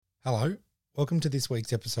Hello, welcome to this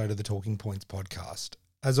week's episode of the Talking Points podcast.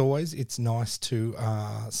 As always, it's nice to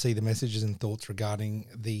see the messages and thoughts regarding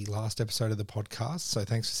the last episode of the podcast, so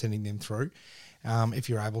thanks for sending them through. If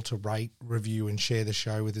you're able to rate, review and share the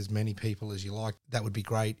show with as many people as you like, that would be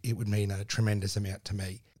great. It would mean a tremendous amount to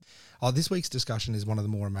me. This week's discussion is one of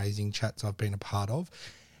the more amazing chats I've been a part of,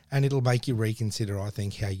 and it'll make you reconsider, I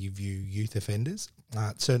think, how you view youth offenders.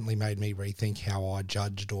 It certainly made me rethink how I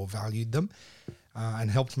judged or valued them.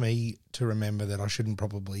 And helped me to remember that I shouldn't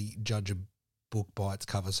probably judge a book by its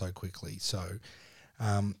cover so quickly. So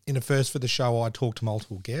in a first for the show, I talk to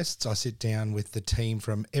multiple guests. I sit down with the team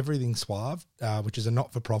from Everything Suave, which is a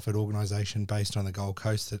not-for-profit organisation based on the Gold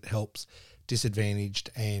Coast that helps disadvantaged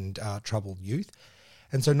and troubled youth.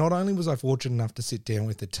 And so not only was I fortunate enough to sit down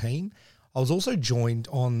with the team, I was also joined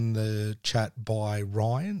on the chat by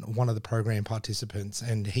Ryan, one of the program participants,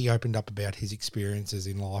 and he opened up about his experiences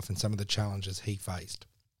in life and some of the challenges he faced.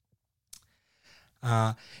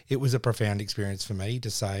 It was a profound experience for me, to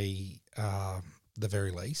say the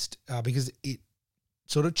very least, because it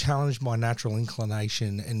sort of challenged my natural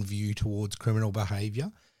inclination and view towards criminal behaviour.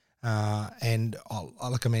 I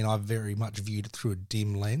very much viewed it through a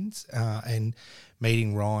dim lens, and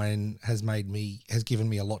meeting Ryan has given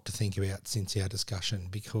me a lot to think about since our discussion,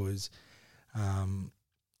 because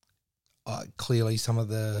clearly some of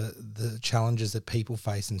the challenges that people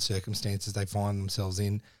face and circumstances they find themselves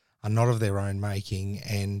in are not of their own making,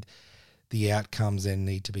 and the outcomes then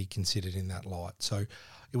need to be considered in that light. So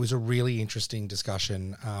it was a really interesting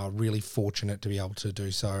discussion, really fortunate to be able to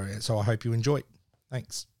do so. So I hope you enjoy it.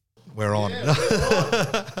 Thanks. We're on.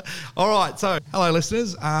 Yeah, all right. So, hello,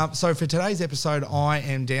 listeners. So, for today's episode, I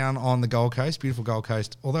am down on the Gold Coast, beautiful Gold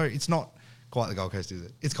Coast. Although it's not quite the Gold Coast, is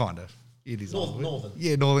it? It's kind of. It is northern.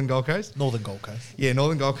 Yeah, northern Gold Coast. Northern Gold Coast. Yeah,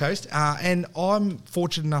 northern Gold Coast. And I'm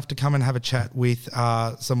fortunate enough to come and have a chat with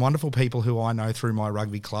some wonderful people who I know through my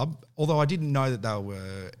rugby club. Although I didn't know that they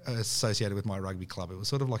were associated with my rugby club. It was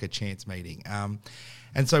sort of like a chance meeting.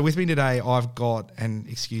 And so with me today, I've got, and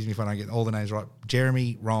excuse me if I don't get all the names right,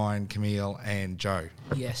 Jeremy, Ryan, Camille, and Joe.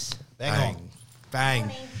 Yes.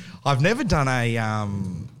 Bang. I've never done a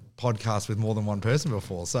podcast with more than one person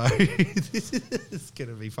before, so this is going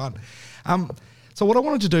to be fun. So what I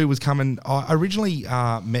wanted to do was come and I originally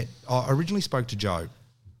spoke to Joe,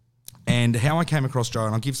 and how I came across Joe,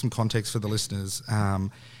 and I'll give some context for the listeners.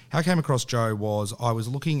 How I came across Joe was I was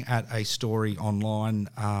looking at a story online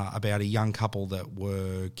about a young couple that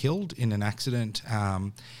were killed in an accident,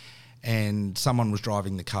 and someone was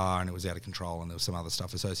driving the car and it was out of control, and there was some other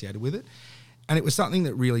stuff associated with it. And it was something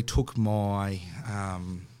that really took my,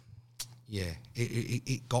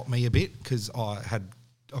 it got me a bit, because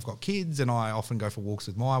I've got kids and I often go for walks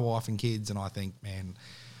with my wife and kids, and I think, man,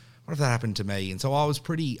 what if that happened to me? And so I was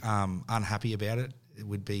pretty unhappy about it. It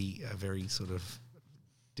would be a very sort of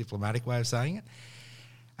diplomatic way of saying it.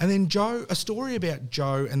 And then a story about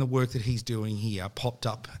Joe and the work that he's doing here popped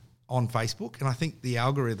up on Facebook, and I think the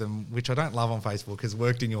algorithm, which I don't love on Facebook, has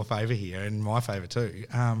worked in your favour here and my favour too.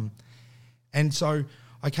 And so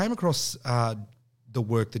I came across the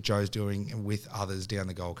work that Joe's doing with others down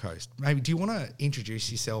the Gold Coast. Maybe do you want to introduce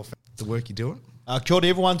yourself, the work you're doing? Kia ora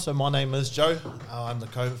everyone, so my name is Joe. I'm the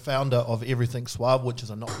co-founder of Everything Suave, which is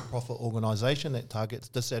a not-for-profit organisation that targets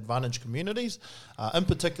disadvantaged communities, in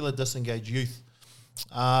particular disengaged youth.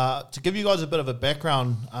 To give you guys a bit of a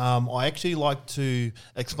background, I actually like to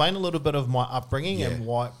explain a little bit of my upbringing and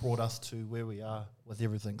why it brought us to where we are with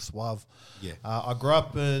Everything Suave. Yeah. I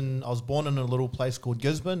was born in a little place called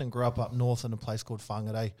Gisborne and grew up north in a place called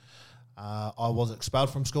Whangarei. I was expelled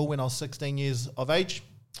from school when I was 16 years of age.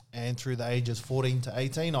 And through the ages 14 to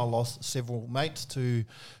 18, I lost several mates to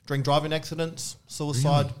drink driving accidents,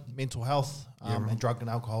 suicide, mental health, and drug and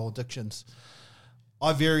alcohol addictions.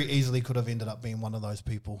 I very easily could have ended up being one of those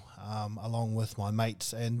people, along with my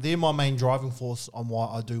mates. And they're my main driving force on why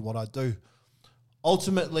I do what I do.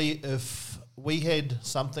 Ultimately, if we had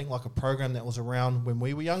something like a program that was around when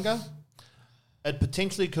we were younger, it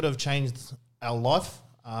potentially could have changed our life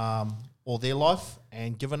or their life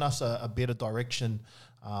and given us a better direction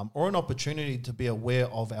or an opportunity to be aware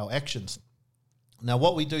of our actions. Now,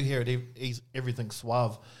 what we do here at Everything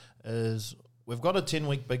Suave is we've got a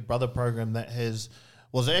 10-week Big Brother program that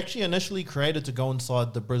was actually initially created to go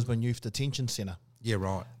inside the Brisbane Youth Detention Centre. Yeah,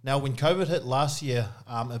 right. Now, when COVID hit last year,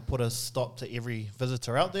 it put a stop to every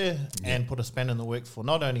visitor out there and put a span in the works for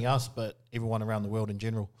not only us, but everyone around the world in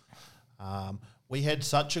general. We had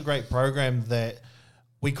such a great program that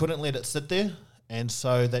we couldn't let it sit there. And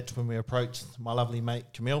so that's when we approached my lovely mate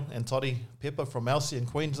Camille and Toddy Pepper from Elsie in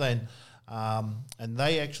Queensland. And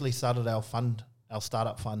they actually started our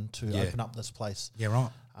startup fund to open up this place. Yeah, right.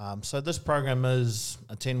 So this program is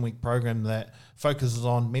a 10-week program that focuses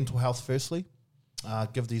on mental health firstly,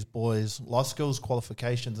 give these boys life skills,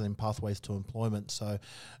 qualifications, and pathways to employment. So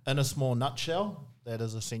in a small nutshell, that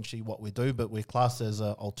is essentially what we do, but we're classed as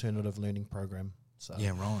an alternative learning program. So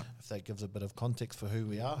Yeah, right. if that gives a bit of context for who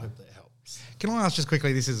we are, I hope that helps. Can I ask just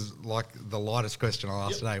quickly, this is like the lightest question I'll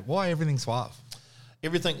ask today. Why everything Suave?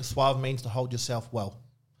 Everything Suave means to hold yourself well.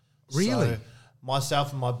 Really? So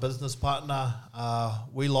myself and my business partner,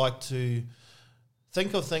 we like to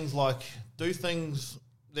think of things like do things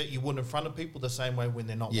that you would in front of people the same way when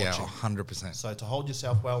they're not watching. 100%. So to hold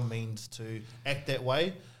yourself well means to act that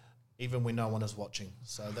way even when no one is watching.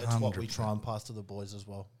 So that's what we 100%. try and pass to the boys as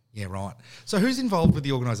well. Yeah, right. So who's involved with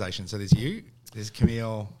the organisation? So there's you, there's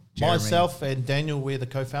Camille, Jeremy. Myself and Daniel, we're the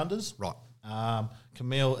co-founders. Right.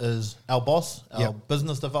 Camille is our boss, our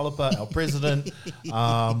business developer, our president,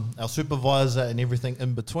 our supervisor, and everything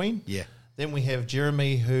in between. Yeah. Then we have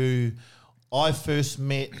Jeremy, who I first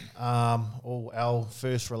met, or our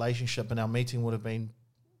first relationship and our meeting would have been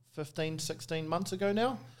 15, 16 months ago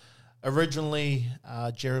now. Originally,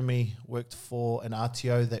 Jeremy worked for an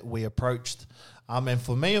RTO that we approached. And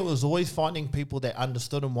for me, it was always finding people that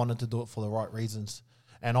understood and wanted to do it for the right reasons.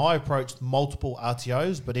 And I approached multiple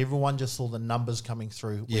RTOs, but everyone just saw the numbers coming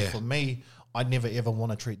through. Where for me, I'd never ever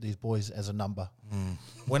want to treat these boys as a number.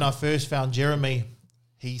 When I first found Jeremy,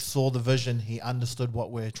 he saw the vision, he understood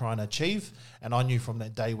what we're trying to achieve, and I knew from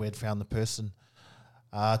that day we'd found the person.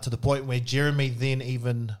 To the point where Jeremy then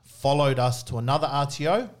even followed us to another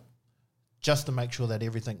RTO just to make sure that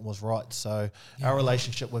everything was right. So our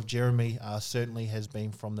relationship with Jeremy certainly has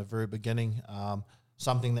been from the very beginning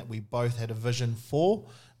something that we both had a vision for,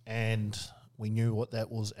 and we knew what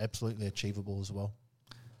that was absolutely achievable as well.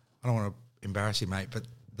 I don't want to embarrass you, mate, but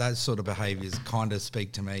those sort of behaviours kind of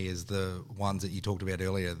speak to me as the ones that you talked about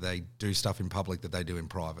earlier. They do stuff in public that they do in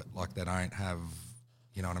private. Like they don't have,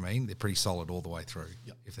 you know what I mean? They're pretty solid all the way through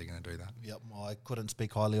if they're going to do that. Yep, I couldn't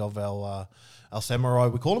speak highly of our samurai,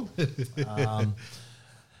 we call him.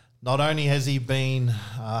 Not only has he been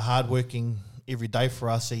hardworking every day for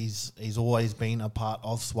us, he's always been a part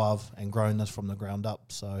of Suave and grown this from the ground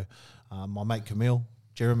up. So my mate Camille,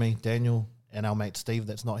 Jeremy, Daniel, and our mate Steve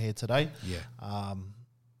that's not here today.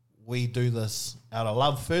 We do this out of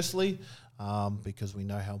love firstly, because we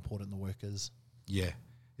know how important the work is. Yeah.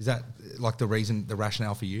 Is that like the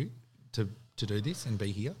rationale for you to do this and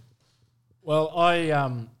be here? Well, I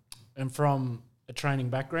am from a training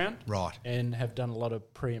background. Right. And have done a lot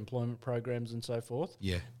of pre-employment programs and so forth.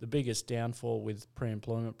 Yeah. The biggest downfall with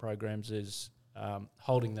pre-employment programs is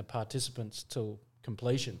holding the participants till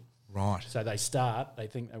completion. Right. So they start, they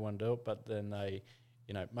think they want to do it, but then they,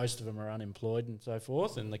 most of them are unemployed and so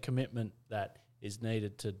forth. And the commitment that is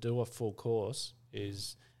needed to do a full course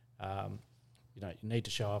is, you need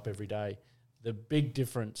to show up every day. The big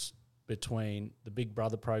difference between the Big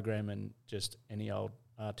Brother program and just any old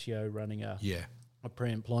RTO running a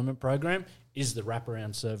pre-employment program is the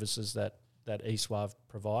wraparound services that eSuave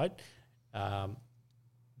provide.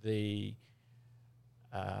 The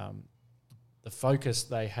focus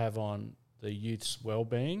they have on the youth's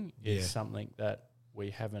well-being is something that we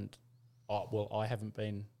haven't. I haven't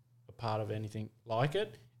been a part of anything like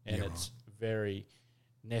it, and it's very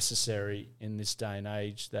necessary in this day and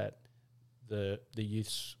age that the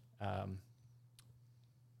youth's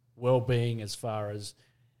well-being, as far as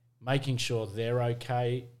making sure they're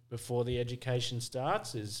okay before the education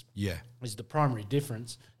starts, is the primary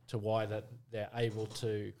difference to why that they're able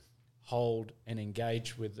to hold and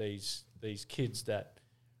engage with these kids that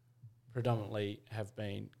predominantly have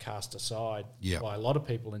been cast aside by a lot of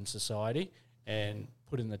people in society and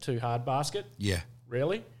put in the too hard basket.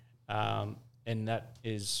 Really. And that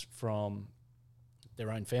is from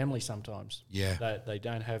their own family sometimes. They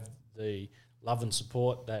don't have the love and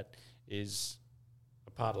support that is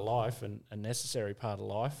a part of life and a necessary part of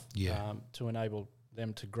life to enable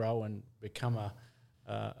them to grow and become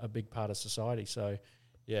a big part of society. So,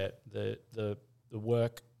 the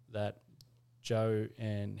work that Joe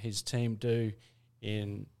and his team do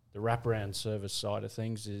in the wraparound service side of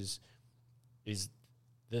things is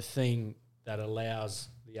the thing that allows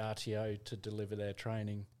the RTO to deliver their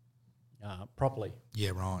training properly.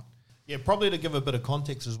 Probably to give a bit of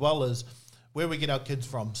context as well as where we get our kids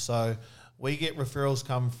from. So we get referrals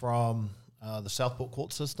come from the Southport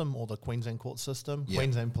court system or the Queensland court system,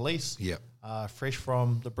 Queensland Police, fresh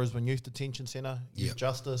from the Brisbane Youth Detention Centre, Youth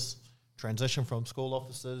Justice, transition from school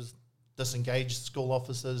officers, disengaged school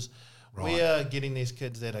officers. We are getting these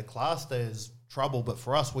kids that are classed as trouble, but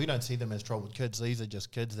for us, we don't see them as troubled kids. These are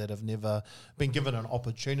just kids that have never been given an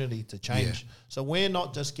opportunity to change. So we're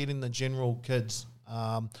not just getting the general kids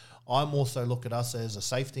I'm also look at us as a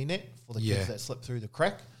safety net for the kids that slip through the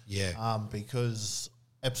crack. Yeah. Because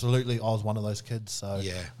absolutely I was one of those kids. So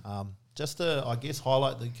just to, I guess,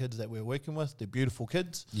 highlight the kids that we're working with. They're beautiful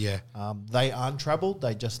kids. Yeah. They aren't troubled.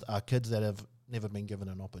 They just are kids that have never been given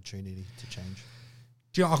an opportunity to change.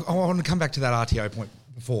 Do you know, I want to come back to that RTO point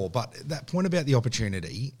before, but that point about the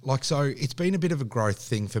opportunity, like, so it's been a bit of a growth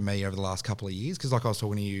thing for me over the last couple of years because, like I was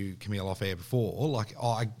talking to you, Camille, off air before, like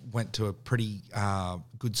I went to a pretty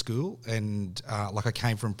good school and, like, I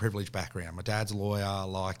came from a privileged background. My dad's a lawyer,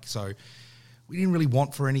 like, so we didn't really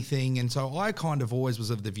want for anything. And so I kind of always was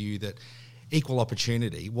of the view that equal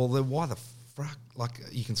opportunity, well, then why the fuck, like,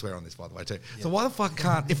 you can swear on this, by the way, too. Yeah. So why the fuck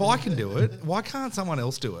can't, if I can do it, why can't someone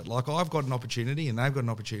else do it? Like, I've got an opportunity and they've got an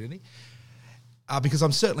opportunity. Because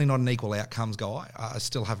I'm certainly not an equal outcomes guy. I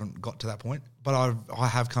still haven't got to that point. But I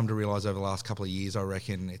have come to realise over the last couple of years, I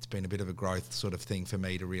reckon it's been a bit of a growth sort of thing for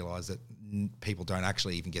me to realise that people don't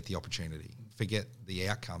actually even get the opportunity. Forget the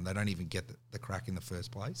outcome. They don't even get the crack in the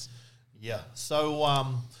first place. Yeah. So,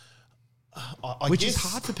 which guess is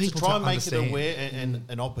hard for people to try to and make understand. it aware and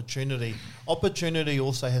an opportunity. Opportunity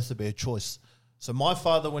also has to be a choice. So my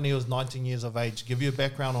father, when he was 19 years of age, give you a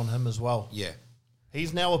background on him as well. Yeah.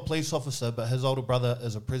 He's now a police officer, but his older brother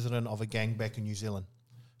is a president of a gang back in New Zealand.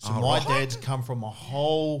 So my dad's come from a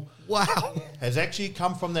whole... Wow. Has actually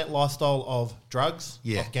come from that lifestyle of drugs,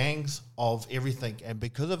 Yeah. of gangs, of everything. And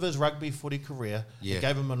because of his rugby footy career, it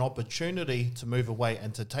gave him an opportunity to move away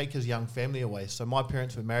and to take his young family away. So my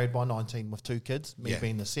parents were married by 19 with 2 kids, me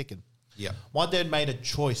being the second. Yeah. My dad made a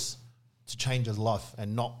choice to change his life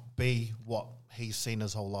and not be what he's seen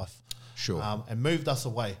his whole life. Sure. And moved us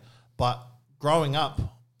away. But growing up,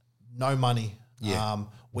 no money. Yeah.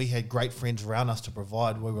 We had great friends around us to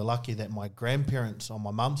provide. We were lucky that my grandparents on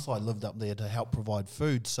my mum's side lived up there to help provide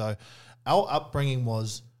food. So our upbringing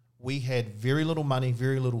was we had very little money,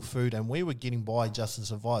 very little food, and we were getting by just to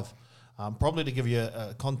survive. Probably to give you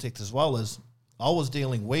a context as well is I was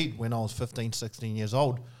dealing weed when I was 15, 16 years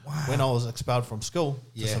old. Wow. When I was expelled from school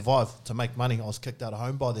to survive, to make money. I was kicked out of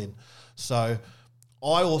home by then. So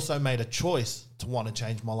I also made a choice to want to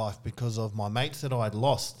change my life because of my mates that I had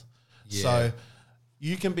lost. Yeah. So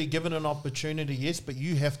you can be given an opportunity, yes, but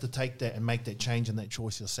you have to take that and make that change and that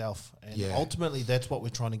choice yourself. And ultimately, that's what we're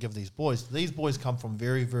trying to give these boys. These boys come from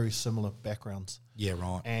very, very similar backgrounds. Yeah,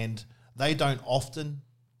 right. And they don't often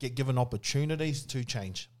get given opportunities to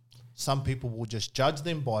change. Some people will just judge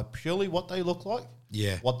them by purely what they look like,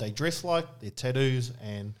 what they dress like, their tattoos,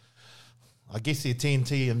 and I guess their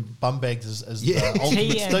TNT and bum bags is the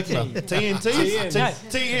ultimate stigma.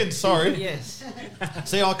 TN, sorry. Yes.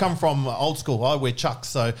 See, I come from old school. I wear Chucks.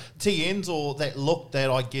 So TNs, or that look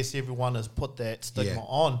that I guess everyone has put that stigma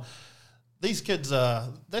on. These kids,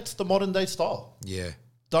 that's the modern day style. Yeah.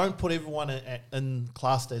 Don't put everyone in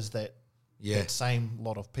classed as that same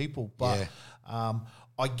lot of people. But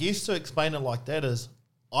I guess to explain it like that is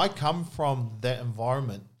I come from that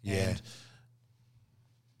environment. And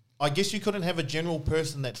I guess you couldn't have a general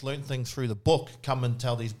person that's learnt things through the book come and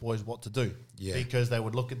tell these boys what to do because they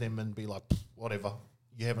would look at them and be like, whatever,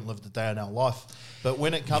 you haven't lived a day in our life. But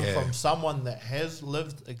when it comes from someone that has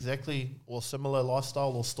lived exactly or similar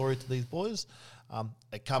lifestyle or story to these boys,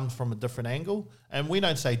 it comes from a different angle. And we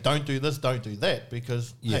don't say, don't do this, don't do that,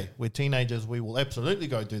 because, hey, we're teenagers, we will absolutely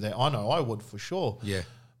go do that. I know I would for sure. Yeah.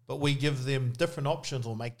 But we give them different options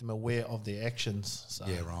or make them aware of their actions. So,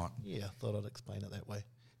 Yeah, right. Yeah, I thought I'd explain it that way.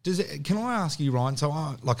 Can I ask you, Ryan?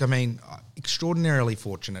 So, extraordinarily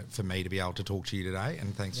fortunate for me to be able to talk to you today,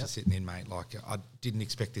 and thanks for sitting in, mate. Like, I didn't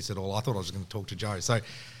expect this at all. I thought I was going to talk to Joe. So,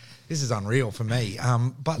 this is unreal for me.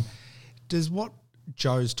 But does what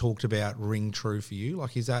Joe's talked about ring true for you?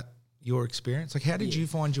 Like, is that your experience? Like, how did you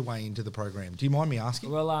find your way into the program? Do you mind me asking?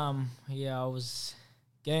 Well, I was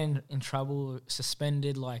getting in trouble,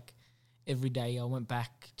 suspended, like, every day. I went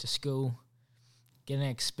back to school, getting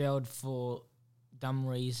expelled for dumb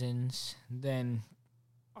reasons. Then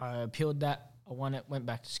I appealed that. I went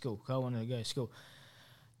back to school. I wanted to go to school.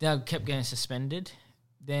 Then I kept getting suspended.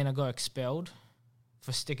 Then I got expelled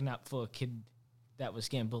for sticking up for a kid that was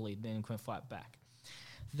getting bullied. Then couldn't fight back.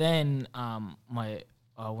 Then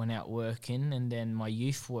I went out working, and then my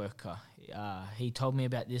youth worker, he told me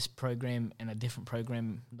about this program and a different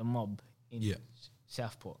program, the Mob in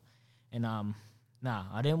Southport. And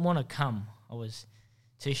I didn't want to come. I was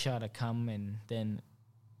too shy to come, and then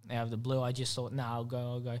out of the blue, I just thought, I'll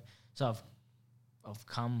go. So I've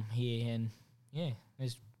come here, and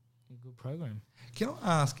it's a good program. Can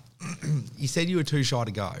I ask, you said you were too shy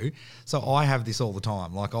to go. So I have this all the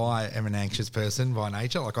time. Like, I am an anxious person by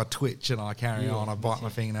nature. Like, I twitch and I carry on, I bite my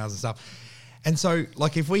fingernails and stuff. And so,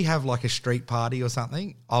 like, if we have like a street party or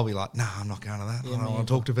something, I'll be like, "No, I'm not going to that. I don't want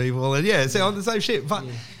to talk to people." And so on the same shit. But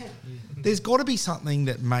there's got to be something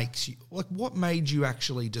that makes you like. What made you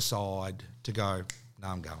actually decide to go? No,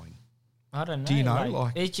 I'm going. I don't know. Do you know?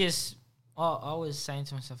 Like it's just I was saying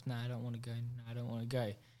to myself, "No, I don't want to go. No, I don't want to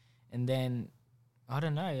go." And then I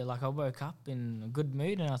don't know. Like I woke up in a good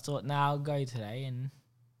mood, and I thought, "No, I'll go today." And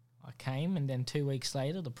I came, and then 2 weeks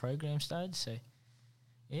later, the program started. So,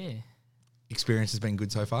 yeah. Experience has been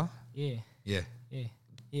good so far? Yeah. Yeah. Yeah.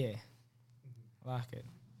 Yeah. I like it.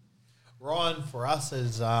 Ryan, for us,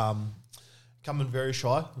 is coming very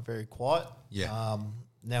shy, very quiet. Yeah.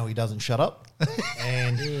 Now he doesn't shut up.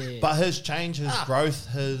 But his change, his growth,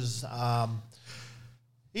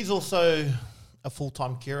 he's also a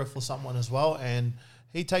full-time carer for someone as well, and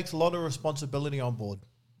he takes a lot of responsibility on board.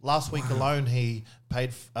 Last week alone, he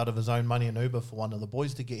paid out of his own money an Uber for one of the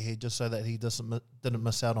boys to get here just so that he didn't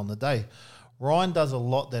miss out on the day. Ryan does a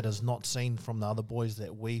lot that is not seen from the other boys that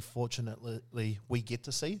fortunately we get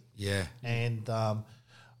to see. Yeah. And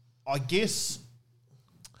I guess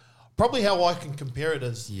probably how I can compare it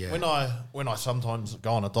is when I sometimes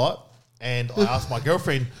go on a diet and I ask my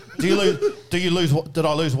girlfriend, did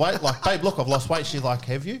I lose weight? Like, babe, look, I've lost weight. She's like,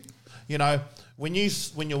 have you? You know, when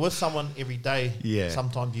you're with someone every day,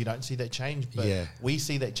 sometimes you don't see that change, but we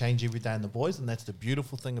see that change every day in the boys, and that's the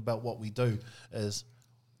beautiful thing about what we do is,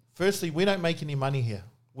 firstly, we don't make any money here.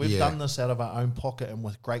 We've done this out of our own pocket and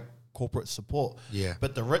with great corporate support. Yeah.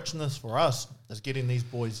 But the richness for us is getting these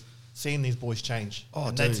boys, seeing these boys change. Oh,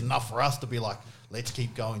 and that's enough for us to be like, let's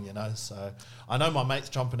keep going, you know. So I know my mate's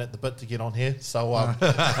chomping at the bit to get on here. So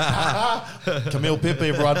Camille Pepe,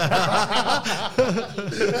 everyone.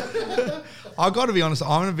 I've got to be honest,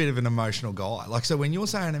 I'm a bit of an emotional guy. Like, so when you're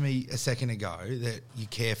saying to me a second ago that you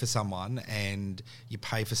care for someone and you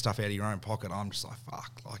pay for stuff out of your own pocket, I'm just like,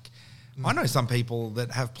 fuck. Like, I know some people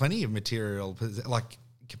that have plenty of material, like,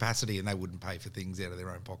 capacity, and they wouldn't pay for things out of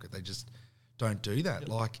their own pocket. They just don't do that.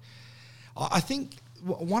 Like, I think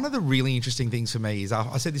one of the really interesting things for me is,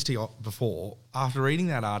 I said this to you before, after reading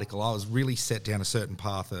that article, I was really set down a certain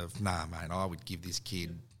path of, nah, mate, I would give this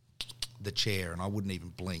kid the chair and I wouldn't even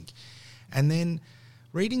blink. And then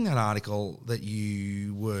reading that article that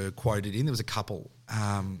you were quoted in, there was a couple,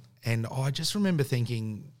 and I just remember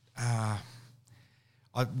thinking,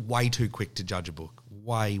 I'm way too quick to judge a book.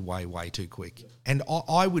 Way, way, way too quick. And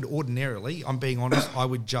I would ordinarily, I'm being honest, I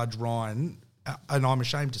would judge Ryan, and I'm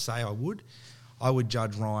ashamed to say I would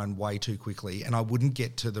judge Ryan way too quickly, and I wouldn't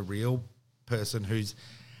get to the real person who's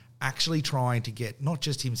actually trying to get not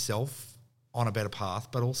just himself on a better path,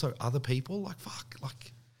 but also other people. Like, fuck,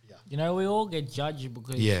 like... You know, we all get judged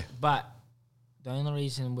because... But the only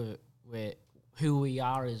reason we're who we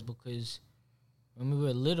are is because when we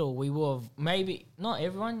were little, we were... Maybe not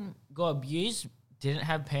everyone got abused, didn't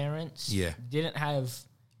have parents, didn't have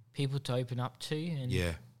people to open up to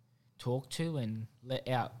and talk to and let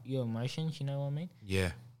out your emotions, you know what I mean?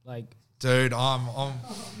 Yeah. Like... Dude, I'm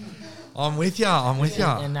with you. I'm with you.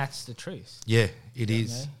 And that's the truth. Yeah, it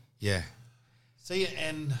is. Know? Yeah. See,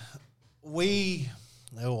 and we...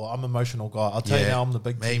 Oh, I'm an emotional guy. I'll tell you now, I'm the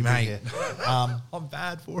big TV mate. Here. I'm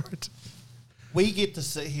bad for it. We get to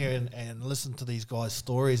sit here and listen to these guys'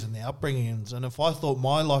 stories and their upbringings. And if I thought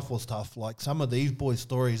my life was tough, like some of these boys'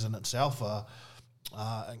 stories in itself are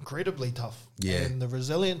incredibly tough. Yeah. And the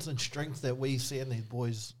resilience and strength that we see in these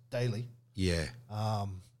boys daily. Yeah.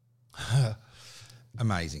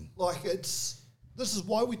 Amazing. Like this is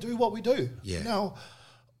why we do what we do. Yeah. Now,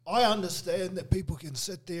 I understand that people can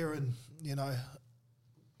sit there and, you know,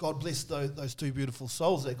 God bless those two beautiful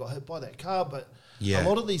souls that got hit by that car, but a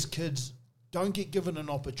lot of these kids don't get given an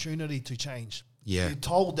opportunity to change. Yeah. They're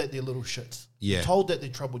told that they're little shits. Yeah. They're told that they're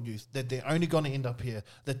troubled youth, that they're only going to end up here,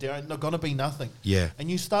 that they're not going to be nothing. Yeah. And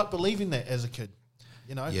you start believing that as a kid,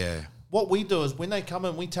 you know? Yeah. What we do is when they come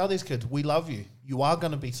in, we tell these kids, we love you. You are going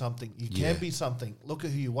to be something. You can be something. Look at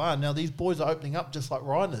who you are. Now, these boys are opening up just like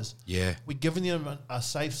Ryan is. Yeah. We're giving them a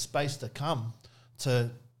safe space to come to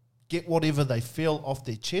get whatever they feel off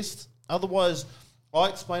their chest. Otherwise, I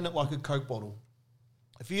explain it like a Coke bottle.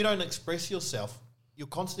 If you don't express yourself, you're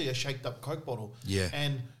constantly a shaped up Coke bottle. Yeah.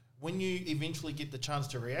 And when you eventually get the chance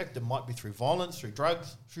to react, it might be through violence, through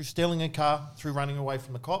drugs, through stealing a car, through running away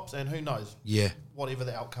from the cops, and who knows? Yeah. Whatever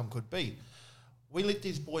the outcome could be. We let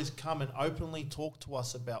these boys come and openly talk to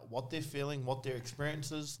us about what they're feeling, what their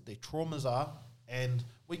experiences, their traumas are, and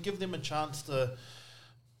we give them a chance to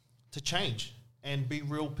change and be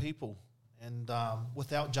real people, and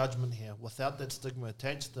without judgment here, without that stigma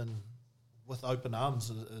attached, and with open arms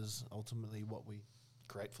is ultimately what we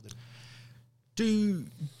create for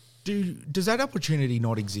them. Does that opportunity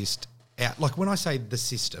not exist out, like when I say the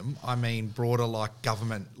system, I mean broader, like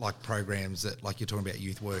government, like programs that, like you're talking about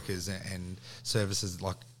youth workers and services.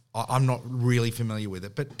 Like I'm not really familiar with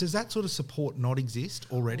it, but does that sort of support not exist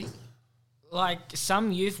already? Like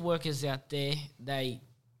some youth workers out there, they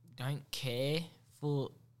don't care for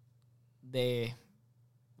their,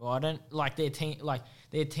 well, I don't like their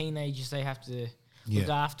they're teenagers. They have to look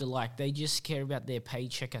after. Like they just care about their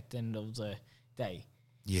paycheck at the end of the day.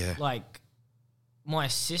 Yeah. Like my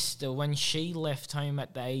sister, when she left home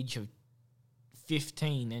at the age of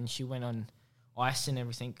 15 and she went on ice and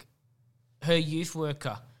everything, her youth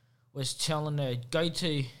worker was telling her, go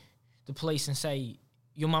to the police and say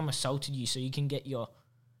your mum assaulted you so you can get your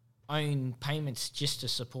own payments just to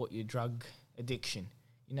support your drug addiction.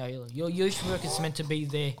 You know, your youth worker's meant to be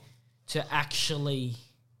there to actually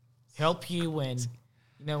help you when,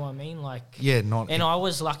 you know what I mean? Like, yeah, not. And I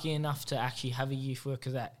was lucky enough to actually have a youth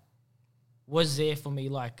worker that was there for me.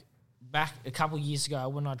 Like back a couple of years ago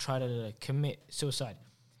when I tried to commit suicide,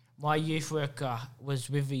 my youth worker was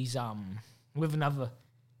with his with another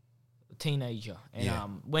teenager,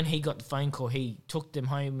 and when he got the phone call, he took them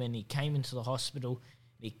home and he came into the hospital.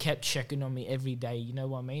 He kept checking on me every day. You know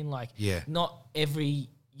what I mean? Like, not every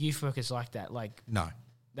youth worker's like that. Like, no,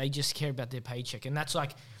 they just care about their paycheck, and that's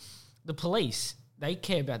like the police. They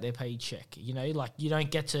care about their paycheck. You know, like you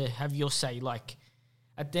don't get to have your say. Like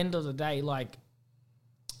at the end of the day, like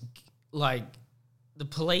the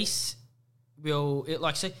police will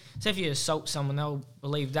say if you assault someone, they'll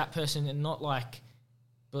believe that person and not like,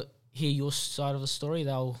 but hear your side of the story.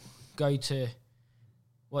 They'll go to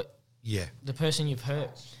the person you've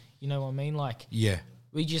hurt. You know what I mean? Like,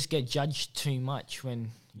 we just get judged too much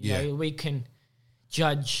when you know, we could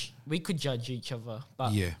judge each other,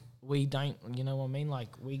 but we don't. You know what I mean? Like,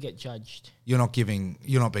 we get judged. You're not being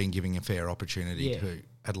given a fair opportunity to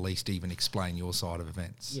at least even explain your side of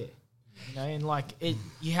events. Yeah, you know, and like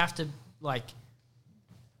you have to like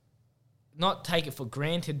not take it for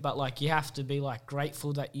granted, but like you have to be like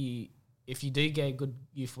grateful that if you do get a good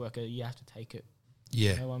youth worker, you have to take it.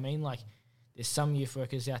 Yeah. You know what I mean? Like, there's some youth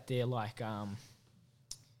workers out there like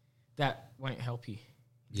that won't help you.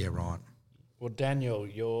 Yeah, right. Well, Daniel,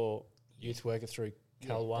 your youth worker through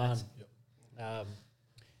Kalwan,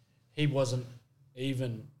 he wasn't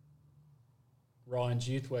even Ryan's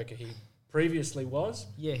youth worker. He previously was.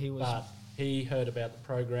 Yeah, he was. But he heard about the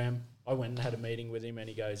program. I went and had a meeting with him, and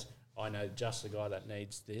he goes, I know just the guy that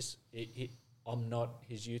needs this. I'm not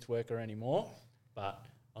his youth worker anymore, but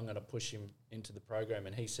I'm going to push him into the program.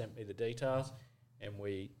 And he sent me the details, and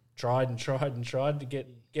we tried to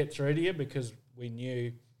get through to you because we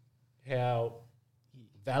knew how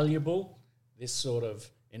valuable this sort of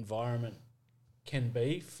environment can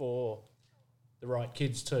be for the right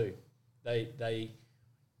kids too. They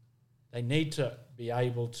need to be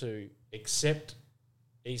able to accept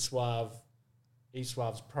eSWAV's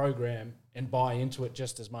program and buy into it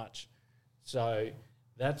just as much. So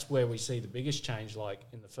that's where we see the biggest change. Like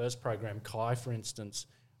in the first program, Kai, for instance,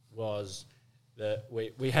 was that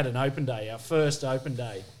we had an open day, our first open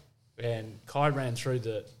day, and Kai ran through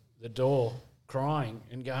the door crying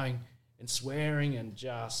and going and swearing and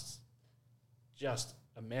just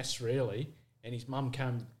a mess really. And his mum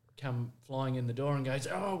come flying in the door and goes,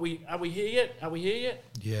 "Oh, are we here yet? Are we here yet?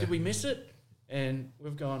 Yeah. Did we miss it?" And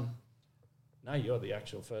we've gone, "No, you're the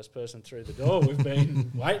actual first person through the door. We've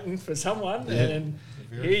been waiting for someone, and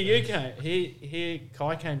here you came. Here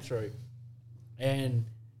Kai came through, and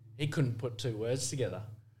he couldn't put two words together.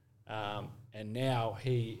 And now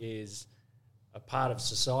he is a part of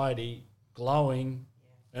society, glowing,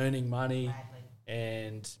 earning money,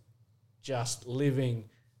 and just living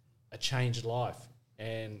a changed life.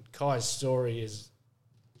 And Kai's story is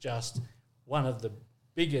just one of the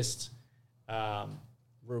biggest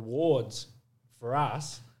rewards for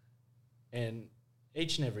us. And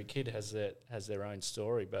each and every kid has their own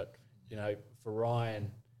story. But, you know, for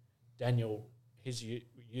Ryan, Daniel, his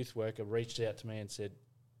youth worker reached out to me and said,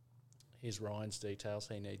 "Here's Ryan's details.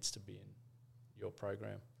 He needs to be in your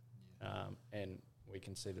program." And we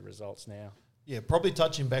can see the results now. Yeah, probably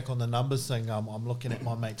touching back on the numbers thing, I'm looking at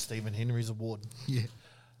my mate Stephen Henry's award. Yeah.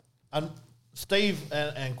 And Steve,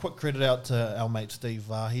 and quick credit out to our mate Steve,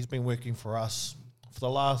 he's been working for us for the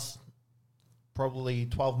last probably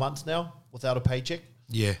 12 months now without a paycheck.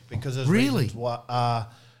 Yeah. Because his really? reasons were,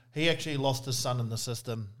 he actually lost his son in the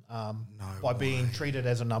system by being treated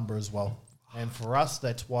as a number as well. And for us,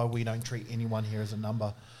 that's why we don't treat anyone here as a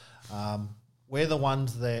number. We're the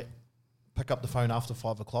ones that pick up the phone after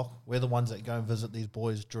 5 o'clock. We're the ones that go and visit these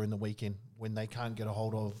boys during the weekend when they can't get a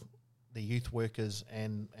hold of the youth workers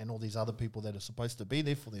and all these other people that are supposed to be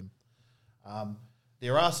there for them.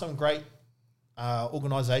 there are some great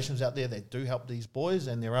organisations out there that do help these boys,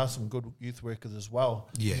 and there are some good youth workers as well.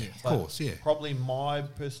 Yeah, of course, yeah. Probably my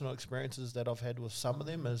personal experiences that I've had with some of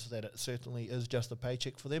them is that it certainly is just a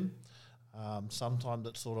paycheck for them. Sometimes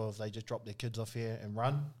it's sort of they just drop their kids off here and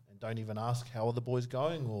run and don't even ask how are the boys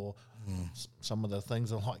going, or some of the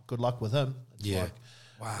things are like, good luck with him. It's like,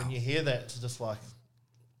 wow. When you hear that, it's just like,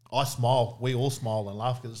 I smile, we all smile and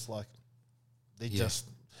laugh, because it's like, they're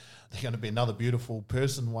going to be another beautiful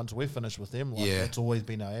person once we're finished with them. Like that's always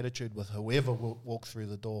been our attitude with whoever walks through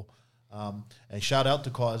the door. And shout out to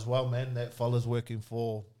Kai as well, man. That fella's working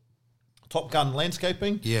for Top Gun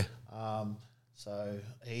Landscaping. Yeah. So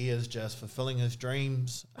he is just fulfilling his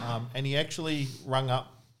dreams. And he actually rung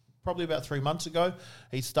up probably about 3 months ago.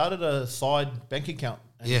 He started a side bank account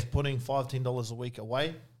and he's putting $5-10 a week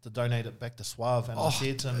away to donate it back to Suave. And I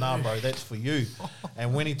said to him, nah, bro, that's for you.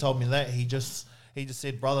 And when he told me that, he just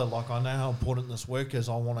said, brother, like, I know how important this work is.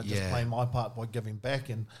 I want to just play my part by giving back.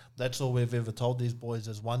 And that's all we've ever told these boys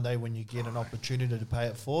is one day when you get an opportunity to pay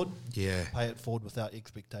it forward, pay it forward without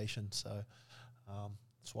expectation. So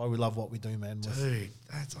that's why we love what we do, man. Dude,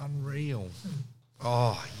 that's unreal.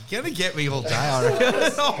 Oh, you're going to get me all day, I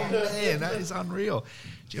reckon. Oh, man, that is unreal.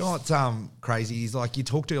 Do you know what's crazy is, like, you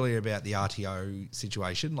talked earlier about the RTO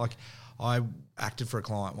situation. Like, I acted for a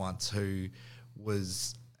client once who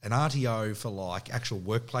was an RTO for, like, actual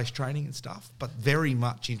workplace training and stuff, but very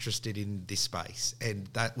much interested in this space. And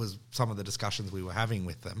that was some of the discussions we were having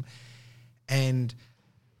with them. And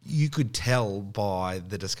you could tell by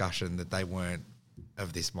the discussion that they weren't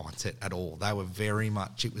of this mindset at all. They were very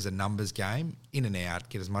much, it was a numbers game, in and out,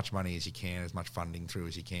 get as much money as you can, as much funding through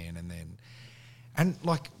as you can, and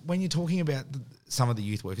like, when you're talking about some of the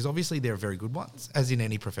youth workers, obviously there are very good ones, as in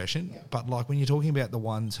any profession, but like when you're talking about the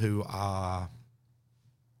ones who are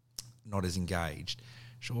not as engaged,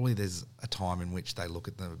 surely there's a time in which they look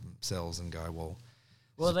at themselves and go,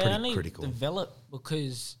 well, they only develop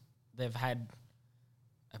because they've had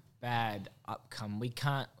a bad outcome. We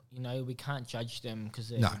can't judge them because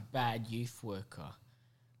they're a bad youth worker.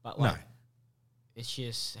 But it's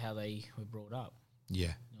just how they were brought up. Yeah.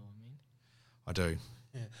 You know what I mean? I do.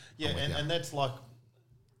 Yeah, and that's like,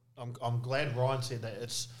 I'm glad Ryan said that.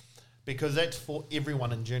 It's because that's for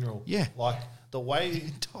everyone in general. Yeah. Like the way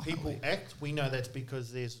people act, we know that's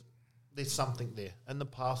because there's something there in the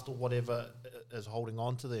past or whatever is holding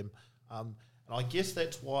on to them. And I guess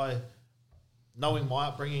that's why knowing my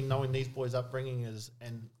upbringing, knowing these boys' upbringing is,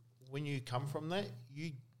 and when you come from that,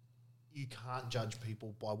 you can't judge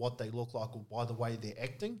people by what they look like or by the way they're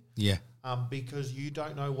acting. Yeah. Because you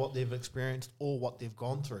don't know what they've experienced or what they've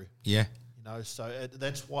gone through. Yeah. You know, so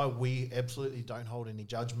that's why we absolutely don't hold any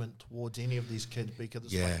judgment towards any of these kids, because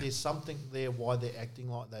it's like there's something there why they're acting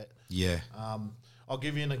like that. Yeah. I'll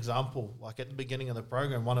give you an example. Like at the beginning of the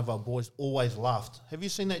program, one of our boys always laughed. Have you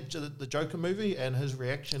seen the Joker movie and his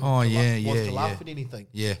reaction was to laugh at anything?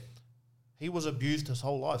 Yeah. He was abused his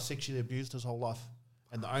whole life, sexually abused his whole life.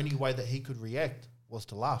 And the only way that he could react was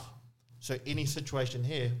to laugh. So any situation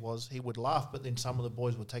here was he would laugh, but then some of the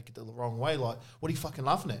boys would take it the wrong way, like, what are you fucking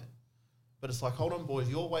laughing at? But it's like, hold on, boys,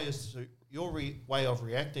 your way of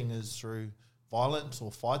reacting is through violence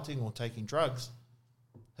or fighting or taking drugs.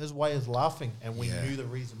 His way is laughing, and we knew the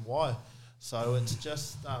reason why. So it's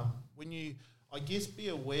just when you, I guess, be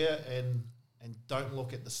aware and don't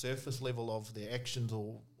look at the surface level of their actions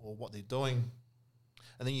or what they're doing,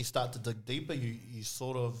 and then you start to dig deeper, you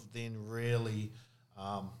sort of then really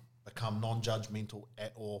become non-judgmental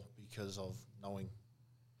at all because of knowing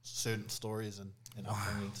certain stories and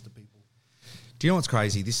upbringings to people. Do you know what's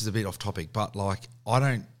crazy? This is a bit off topic, but like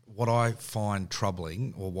what I find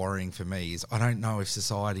troubling or worrying for me is I don't know if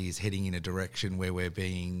society is heading in a direction where we're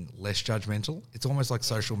being less judgmental. It's almost like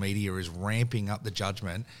social media is ramping up the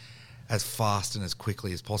judgment as fast and as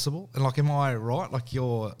quickly as possible. And like, am I right? Like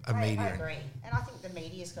you're a media. I agree. And I think the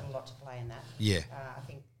media's got a lot to play in that. Yeah. I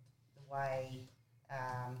think the way,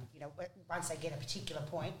 once they get a particular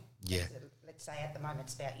point, let's say at the moment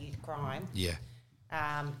it's about youth crime. Yeah.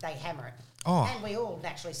 They hammer it. Oh. And we all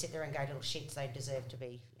naturally sit there and go, little shits, they deserve to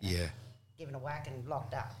be given a whack and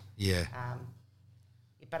locked up. Yeah.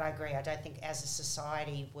 But I agree. I don't think as a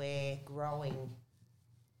society we're growing,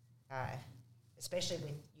 especially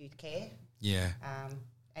with youth care. Yeah.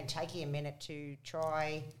 And taking a minute to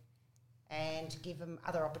try and give them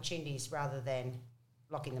other opportunities rather than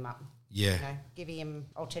locking them up. Yeah. You know, giving them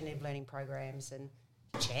alternative learning programs and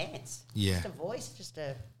a chance. Yeah. Just a voice, just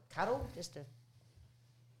a cuddle, just a...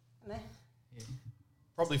 Yeah.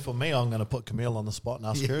 Probably for me, I'm going to put Camille on the spot and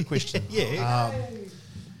ask her a question.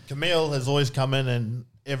 Camille has always come in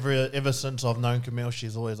ever since I've known Camille,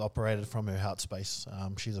 she's always operated from her heart space.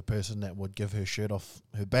 She's a person that would give her shirt off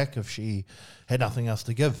her back if she had nothing else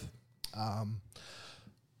to give.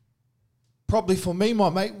 Probably for me, my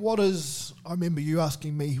mate, I remember you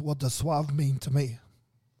asking me, what does suave mean to me?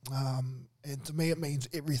 And to me, it means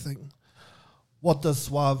everything. What does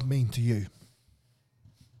suave mean to you?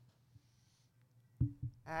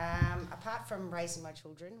 Apart from raising my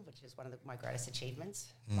children, which is one of my greatest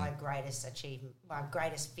achievements, my greatest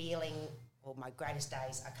feeling or my greatest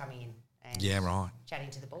days are coming in and chatting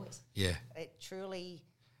to the boys. Yeah. It truly,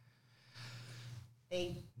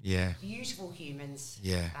 they're beautiful humans.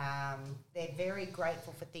 Yeah. They're very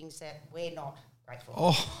grateful for things that we're not grateful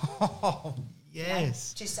for. Oh,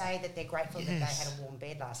 yes. To say that they're grateful that they had a warm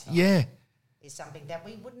bed last night. Yeah. Is something that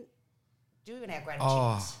we wouldn't do in our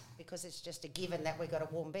gratitudes because it's just a given that we got a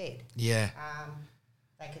warm bed. Yeah.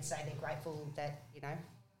 They could say they're grateful that,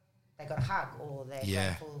 they got a hug or they're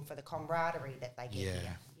grateful for the camaraderie that they get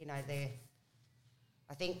here.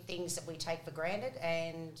 I think things that we take for granted,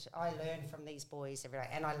 and I learn from these boys every day,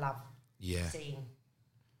 and I love seeing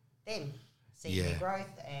them, seeing their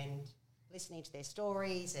growth and listening to their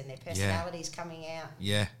stories and their personalities coming out.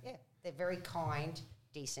 Yeah. Yeah, they're very kind,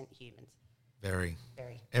 decent humans. Very.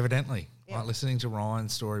 Evidently. Yeah. Like listening to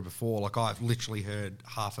Ryan's story before, like I've literally heard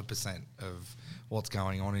 0.5% of what's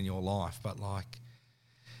going on in your life. But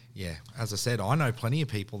as I said, I know plenty of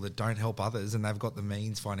people that don't help others and they've got the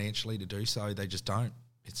means financially to do so. They just don't.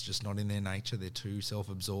 It's just not in their nature. They're too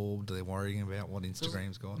self-absorbed. They're worrying about what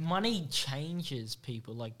Instagram's got. Money changes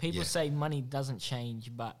people. Like people say money doesn't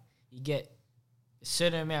change, but you get a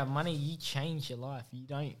certain amount of money, you change your life. You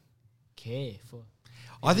don't care for...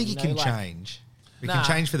 I think it can change. It can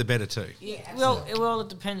change for the better too. Yeah, well, it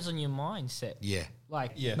depends on your mindset. Yeah.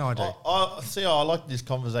 No, I do. I like these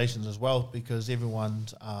conversations as well because everyone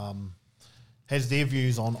has their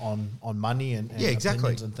views on money and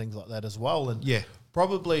opinions and things like that as well. And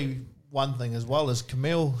probably one thing as well is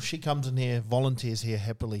Camille, she comes in here, volunteers here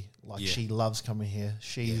happily. She loves coming here.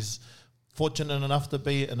 She's fortunate enough to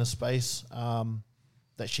be in a space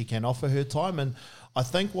that she can offer her time. And I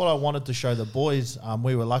think what I wanted to show the boys,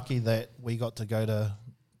 we were lucky that we got to go to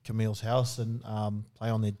Camille's house and play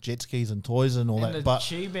on their jet skis and toys and all and that. But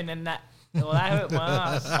tubing and that, well, that hurt my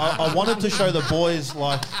ass. I wanted to show the boys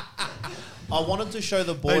that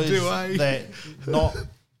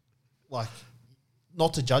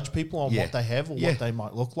not to judge people on what they have or what they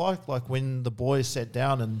might look like. Like when the boys sat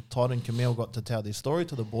down and Todd and Camille got to tell their story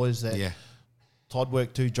to the boys that Todd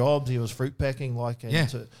worked 2 jobs, he was fruit packing,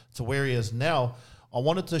 to where he is now. I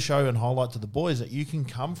wanted to show and highlight to the boys that you can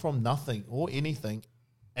come from nothing or anything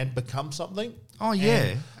and become something. Oh,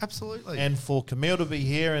 yeah, absolutely. And for Camille to be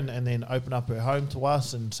here and then open up her home to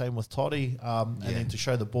us, and same with Toddy, and then to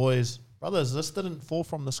show the boys, brothers, this didn't fall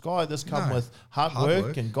from the sky. This come with hard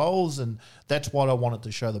work and goals, and that's what I wanted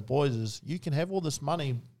to show the boys is you can have all this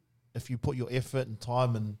money if you put your effort and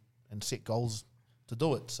time and set goals to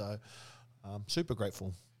do it. So I'm super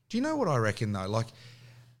grateful. Do you know what I reckon, though? Like,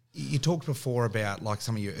 you talked before about, like,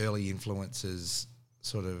 some of your early influences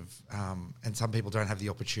sort of, and some people don't have the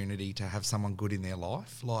opportunity to have someone good in their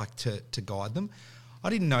life, like, to guide them. I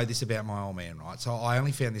didn't know this about my old man, right? So I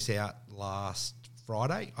only found this out last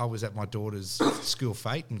Friday. I was at my daughter's school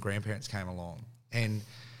fete and grandparents came along. And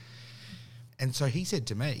so he said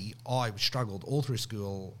to me, I struggled all through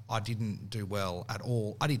school. I didn't do well at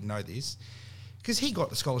all. I didn't know this. Because he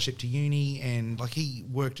got a scholarship to uni and, like, he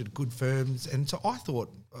worked at good firms. And so I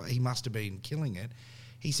thought he must have been killing it.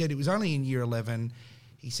 He said it was only in year 11.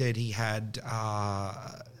 He said he had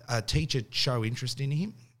a teacher show interest in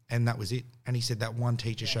him, and that was it. And he said that one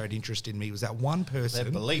teacher showed interest in me. It was that one person.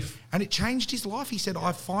 That belief. And it changed his life. He said,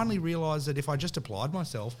 I finally realised that if I just applied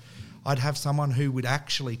myself, I'd have someone who would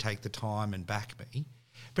actually take the time and back me.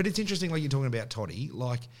 But it's interesting, like you're talking about Toddy,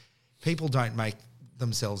 like people don't make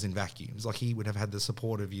themselves in vacuums. Like he would have had the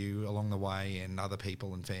support of you along the way and other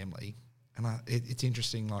people and family. And it's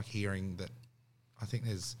interesting, like hearing that. I think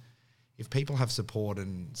if people have support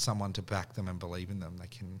and someone to back them and believe in them, they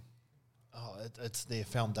can. Oh, it's their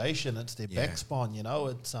foundation. It's their backspine. You know,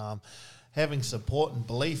 it's having support and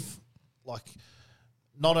belief. Like,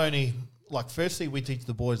 not only firstly, we teach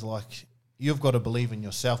the boys you've got to believe in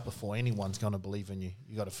yourself before anyone's going to believe in you.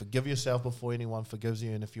 You got to forgive yourself before anyone forgives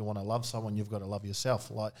you, and if you want to love someone, you've got to love yourself.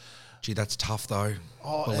 Like, gee, that's tough though.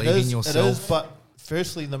 Oh, believe in yourself. It is, but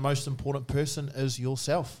firstly, the most important person is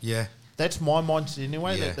yourself. Yeah, that's my mindset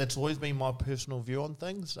anyway. Yeah. That's always been my personal view on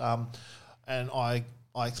things. And I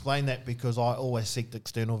explain that because I always seeked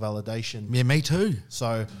external validation. Yeah, me too.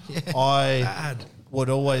 So I would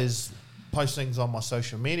always post things on my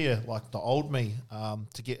social media, like the old me,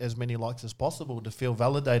 to get as many likes as possible, to feel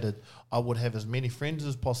validated. I would have as many friends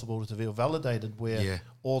as possible to feel validated, where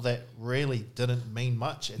all that really didn't mean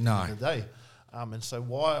much at the end of the day. And so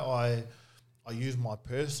why I use my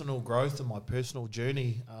personal growth and my personal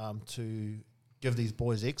journey to give these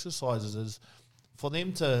boys exercises is for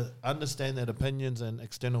them to understand that opinions and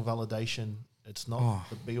external validation, it's not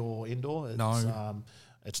the be-all, end-all.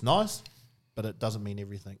 It's nice, but it doesn't mean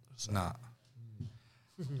everything. So. Nah.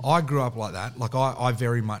 I grew up like that. Like I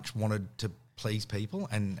very much wanted to please people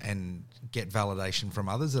and get validation from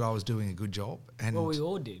others that I was doing a good job. And well, we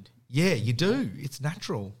all did. Yeah, you do. It's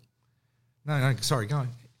natural. No, sorry, go on.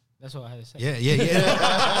 That's what I had to say.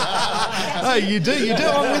 Yeah. No, you do.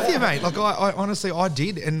 I'm with you, mate. Like I honestly, I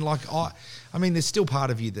did. And like I mean, there's still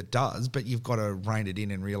part of you that does, but you've got to rein it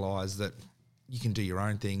in and realise that you can do your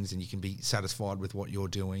own things and you can be satisfied with what you're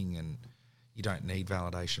doing and you don't need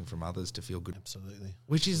validation from others to feel good. Absolutely.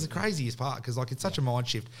 Which is the craziest part because like it's such a mind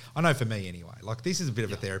shift. I know for me anyway. Like this is a bit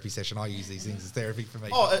of a therapy session. I use these things as therapy for me.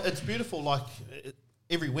 Oh, it's beautiful. Like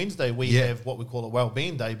every Wednesday we have what we call a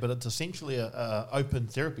Wellbeing Day, but it's essentially a open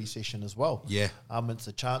therapy session as well. Yeah. It's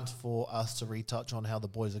a chance for us to retouch on how the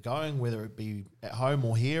boys are going, whether it be at home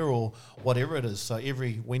or here or whatever it is. So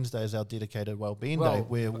every Wednesday is our dedicated Wellbeing Day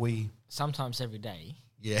where we... Sometimes every day.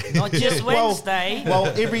 Yeah. Not just Wednesday. Well,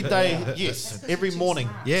 every day, yes. Every morning.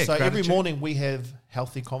 Yeah, so gratitude. every morning we have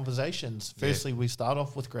healthy conversations. Firstly, we start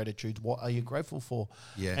off with gratitude. What are you grateful for?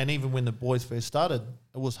 Yeah. And even when the boys first started,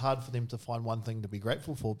 it was hard for them to find one thing to be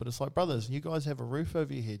grateful for. But it's like, brothers, you guys have a roof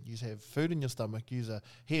over your head. You have food in your stomach. You are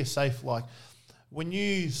here safe. Like when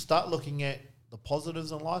you start looking at the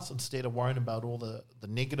positives in life instead of worrying about all the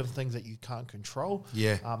negative things that you can't control.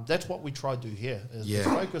 Yeah. That's what we try to do here is to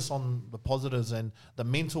focus on the positives, and the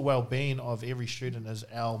mental well-being of every student is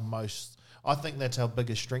I think that's our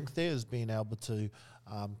biggest strength there, is being able to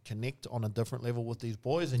connect on a different level with these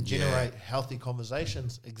boys and generate healthy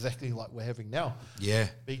conversations exactly like we're having now. Yeah.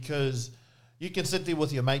 Because you can sit there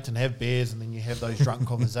with your mates and have beers and then you have those drunk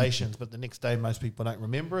conversations, but the next day most people don't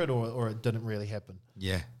remember it or it didn't really happen.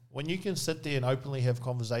 Yeah. When you can sit there and openly have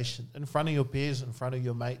conversation in front of your peers, in front of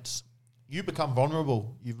your mates, you become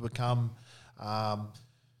vulnerable. You've become,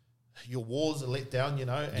 your walls are let down,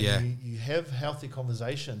 and you have healthy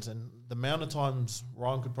conversations. And the amount of times,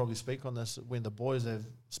 Ryan could probably speak on this, when the boys have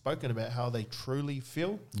spoken about how they truly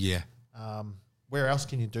feel. Yeah. Where else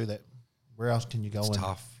can you do that? Where else can you go? It's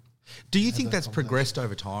tough. Do you think that's progressed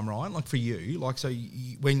over time, Ryan? Like for you, like so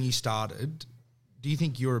when you started, do you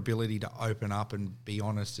think your ability to open up and be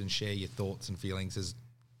honest and share your thoughts and feelings has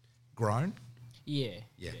grown? Yeah.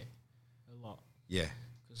 A lot. Yeah.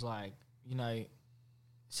 Because,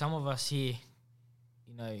 some of us here,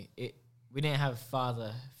 we didn't have a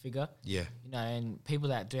father figure. Yeah. And people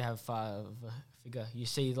that do have a father figure, you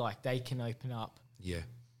see, they can open up. Yeah.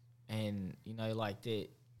 And,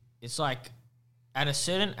 it's like at a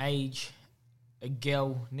certain age, a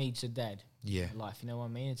girl needs a dad. Yeah. In life, you know what I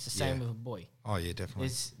mean? It's the same with a boy. Oh yeah, definitely.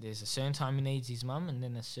 There's a certain time he needs his mum, and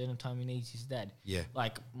then a certain time he needs his dad. Yeah.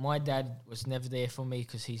 Like my dad was never there for me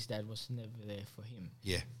because his dad was never there for him.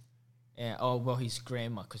 Yeah. His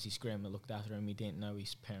grandma, because his grandma looked after him. He didn't know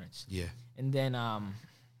his parents. Yeah. And then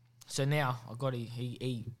so now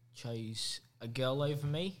he chose a girl over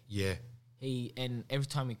me. Yeah. And every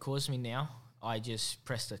time he calls me now, I just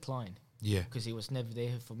press decline. Yeah. Because he was never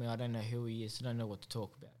there for me. I don't know who he is. I don't know what to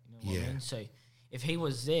talk about. You know what I mean? So if he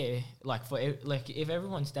was there, if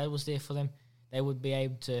everyone's dad was there for them, they would be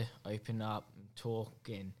able to open up and talk,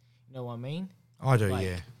 and you know what I mean? I do,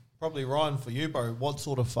 yeah. Probably Ryan, for you, bro, what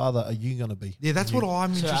sort of father are you going to be? Yeah, that's what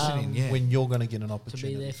I'm interested in, yeah. When you're going to get an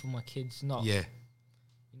opportunity. To be there for my kids, not, you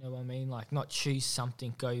know what I mean? Not choose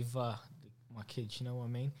something over my kids, you know what I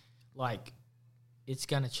mean? It's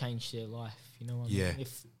going to change their life, you know what I mean?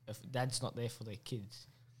 If dad's not there for their kids.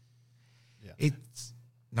 Yeah.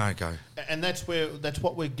 Go. And that's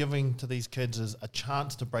what we're giving to these kids, is a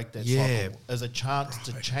chance to break that cycle, as a chance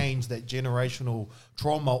to change that generational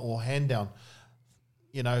trauma or hand down,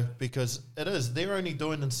 because they're only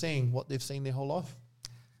doing and seeing what they've seen their whole life.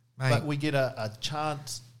 Mate. But we get a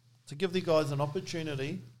chance to give the guys an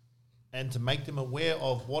opportunity and to make them aware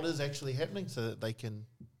of what is actually happening so that they can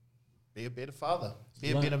be a better father,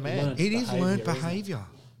 be a better man. It is learned behaviour.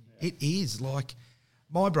 It is. Like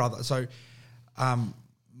my brother, so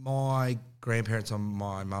my grandparents on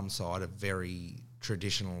my mum's side are very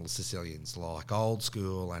traditional Sicilians, like old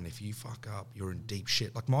school, and if you fuck up, you're in deep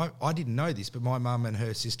shit. I didn't know this, but my mum and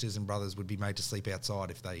her sisters and brothers would be made to sleep outside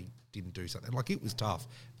if they didn't do something. It was tough.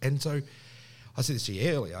 And so I said this to you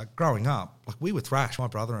earlier, growing up, like we were thrashed, my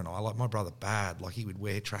brother and I, like my brother bad, like he would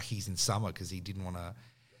wear trackies in summer because he didn't want to.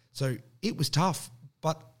 So it was tough.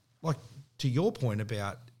 But like to your point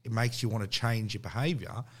about it makes you want to change your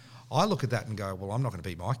behaviour, I look at that and go, well, I'm not going to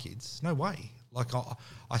beat my kids. No way. Like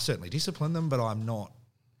I certainly discipline them, but I'm not.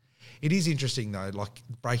 It is interesting though, like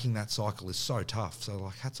breaking that cycle is so tough. So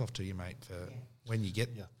like hats off to you, mate, for when you get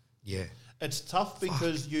It's tough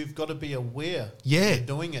because you've got to be aware that you're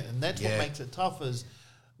doing it. And that's what makes it tough is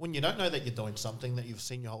when you don't know that you're doing something that you've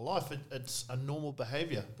seen your whole life, it's a normal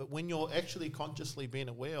behaviour. But when you're actually consciously being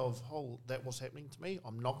aware of, that was happening to me,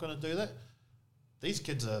 I'm not going to do that. These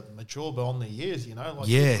kids are mature beyond their years, you know, like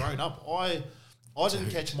they've grown up. I didn't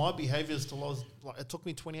catch my behaviours till I was, like, it took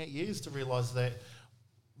me 28 years to realise that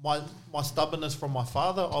my stubbornness from my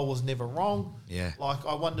father, I was never wrong. Yeah. Like,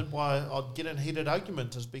 I wondered why I'd get in heated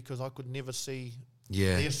arguments is because I could never see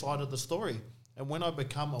their side of the story. And when I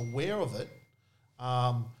become aware of it,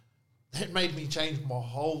 that made me change my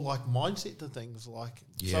whole, like, mindset to things. Like,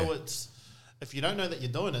 so it's, if you don't know that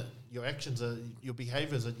you're doing it, your actions are, your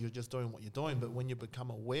behaviours are, you're just doing what you're doing. But when you become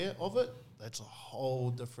aware of it, that's a whole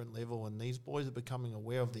different level. And these boys are becoming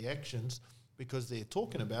aware of the actions because they're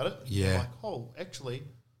talking about it. They're like, oh, actually,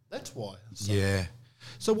 that's why.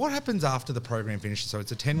 So what happens after the program finishes? So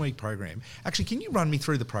it's a 10-week program. Actually, can you run me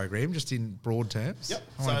through the program just in broad terms? Yep.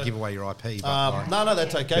 I want to give away your IP. But no,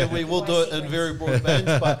 that's okay. We will do it in very broad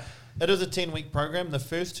bands, but it is a 10-week program. The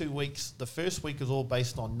first 2 weeks, the first week is all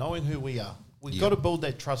based on knowing who we are. We've got to build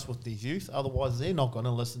that trust with these youth. Otherwise, they're not going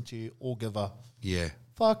to listen to you or give a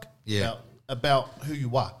fuck about who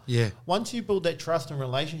you are. Once you build that trust and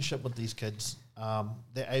relationship with these kids,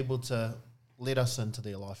 they're able to let us into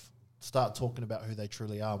their life, start talking about who they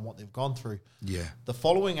truly are and what they've gone through. The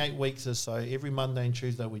following 8 weeks is, so every Monday and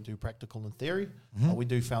Tuesday we do practical and theory. We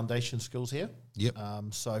do foundation skills here.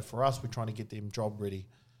 So for us, we're trying to get them job ready.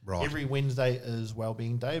 Every Wednesday is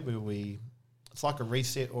wellbeing day where it's like a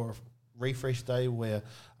reset or a refresh day where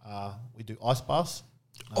we do ice baths.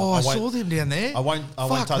 I saw them down there. I won't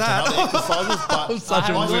touch on other exercises, but I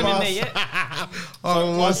haven't gone in there yet.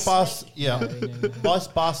 Ice baths, ice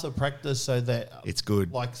baths are practice so that it's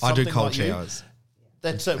good. Like I do cold showers.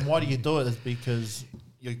 That's it. And why do you do it? Is because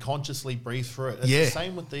you consciously breathe through it. It's the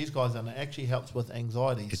same with these guys, and it actually helps with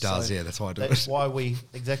anxiety. It does, that's why I do it. That's why we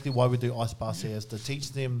do ice baths here, is to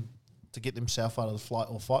teach them to get themselves out of the flight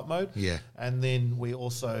or fight mode. And then we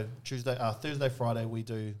also Thursday, Friday we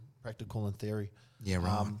do practical and theory.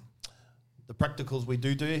 The practicals we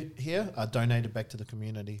do here are donated back to the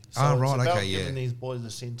community. So it's about giving these boys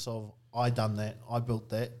a sense of, I done that, I built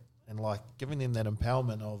that, and like giving them that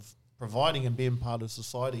empowerment of providing and being part of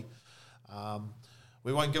society.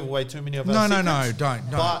 We won't give away too many of our secrets. No,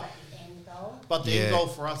 don't. But the end goal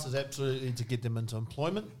for us is absolutely to get them into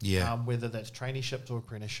employment, whether that's traineeships or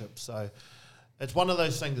apprenticeships. So it's one of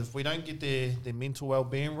those things, if we don't get their mental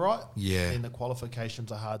well-being right, then the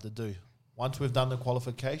qualifications are hard to do. Once we've done the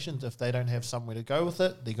qualifications, if they don't have somewhere to go with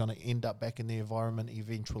it, they're going to end up back in the environment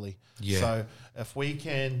eventually. So if we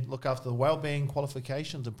can look after the well-being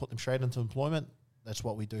qualifications and put them straight into employment, that's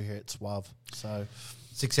what we do here at SWAV. So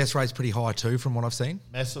success rate's pretty high too, from what I've seen.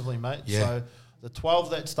 Massively, mate. So the 12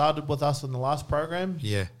 that started with us in the last program,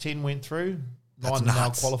 10 went through, 9 are now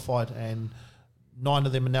qualified, and 9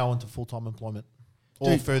 of them are now into full-time employment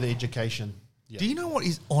or further education. Do you know what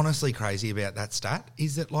is honestly crazy about that stat?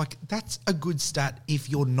 Is that, like, that's a good stat if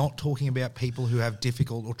you're not talking about people who have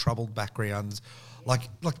difficult or troubled backgrounds. Like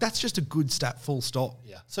that's just a good stat, full stop.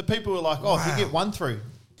 So people were like, if you get one through,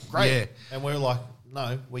 great. And we're like,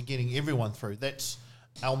 no, we're getting everyone through. That's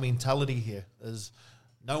our mentality here, is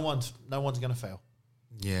no one's going to fail.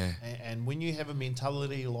 And when you have a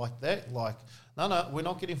mentality like that, like, no, we're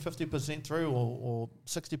not getting 50% through or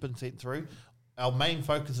 60% through. Our main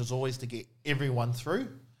focus is always to get everyone through.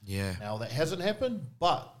 Now, that hasn't happened,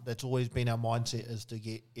 but that's always been our mindset, is to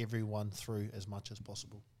get everyone through as much as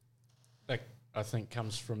possible. That, I think,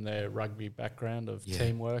 comes from their rugby background of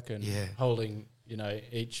teamwork and holding,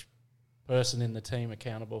 each person in the team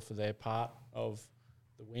accountable for their part of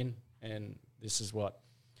the win. And this is what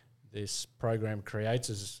this program creates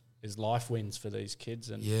is life wins for these kids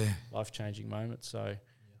and life-changing moments. So,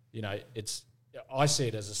 I see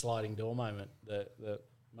it as a sliding door moment. The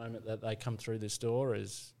moment that they come through this door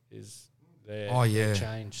is their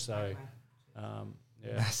change. So,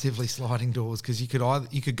 massively sliding doors, because you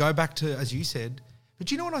could go back to, as you said.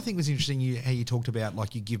 But you know what I think was interesting? How you talked about,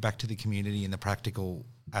 like, you give back to the community and the practical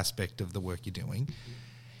aspect of the work you're doing.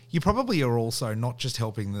 You probably are also not just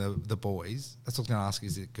helping the boys. That's what I was going to ask.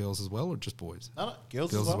 Is it girls as well or just boys? No,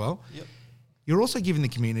 girls as well. Yep. you're also giving the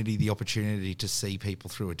community the opportunity to see people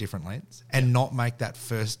through a different lens and not make that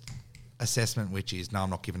first assessment, which is, no,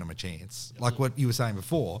 I'm not giving them a chance. Like what you were saying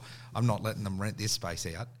before, I'm not letting them rent this space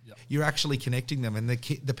out. Yep. You're actually connecting them, and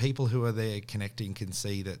the people who are there connecting can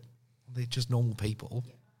see that they're just normal people.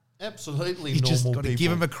 Absolutely, you normal just got to people.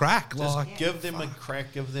 give them a crack. Just give them a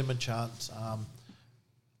crack, give them a chance.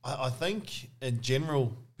 I think in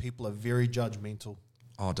general, people are very judgmental.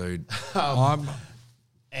 Oh, dude.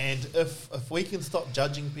 And if we can stop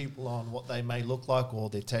judging people on what they may look like or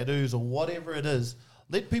their tattoos or whatever it is,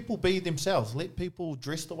 let people be themselves. Let people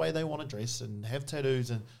dress the way they want to dress and have tattoos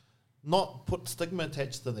and not put stigma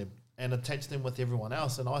attached to them and attach them with everyone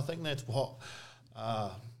else. And I think that's what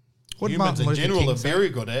humans in general are very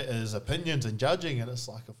good at, is opinions and judging. And it's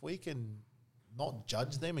like, if we can not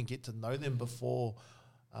judge them and get to know them before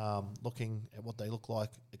looking at what they look like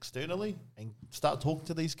externally and start talking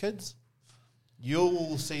to these kids,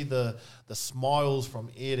 you'll see the smiles from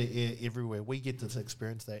ear to ear everywhere. We get to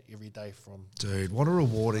experience that every day from... Dude, what a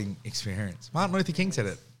rewarding experience. Martin Luther King said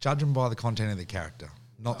it. Judge them by the content of their character,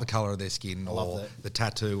 not the colour of their skin or the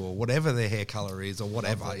tattoo or whatever their hair colour is or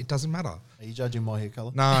whatever. It doesn't matter. Are you judging my hair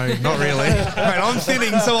colour? No, not really. Mate, I'm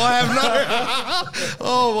thinning, so I have no...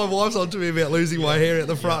 Oh, my wife's on to me about losing my hair at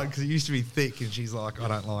the front because it used to be thick, and she's like, I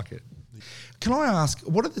don't like it. Can I ask,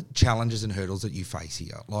 what are the challenges and hurdles that you face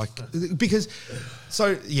here? Like, because,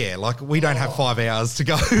 so, yeah, like, we don't have 5 hours to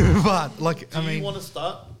go, but, like, Do you want to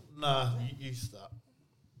start? Nah, you start.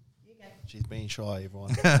 You go. She's being shy,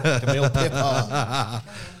 everyone. Camille Pepper.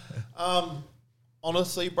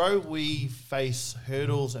 Honestly, bro, we face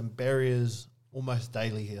hurdles and barriers almost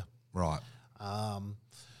daily here. Right.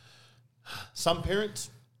 Some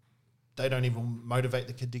parents, they don't even motivate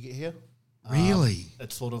the kid to get here. Really?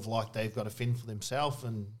 It's sort of like they've got to fend for themselves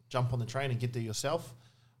and jump on the train and get there yourself.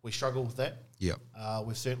 We struggle with that. Yep.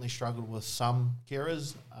 We've certainly struggled with some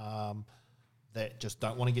carers that just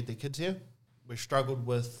don't want to get their kids here. We've struggled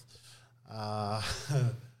with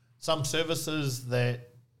some services that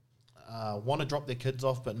want to drop their kids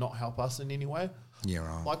off but not help us in any way. Yeah,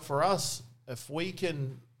 right. Like for us, if we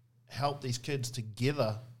can help these kids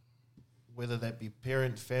together, whether that be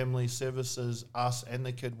parent, family, services, us and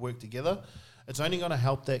the kid work together, it's only going to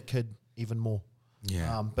help that kid even more.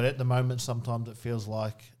 Yeah. But at the moment, sometimes it feels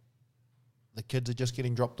like the kids are just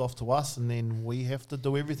getting dropped off to us and then we have to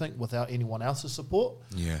do everything without anyone else's support.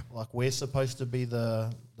 Yeah. Like we're supposed to be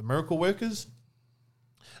the miracle workers.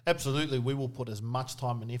 Absolutely, we will put as much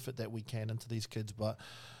time and effort that we can into these kids, but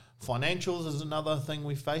financials is another thing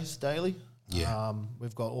we face daily. Yeah.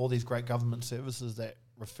 We've got all these great government services that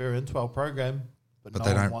refer into our program, but no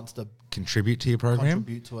they one don't wants to contribute to your program?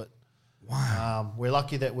 Contribute to it. Wow. We're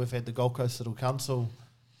lucky that we've had the Gold Coast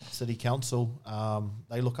City Council.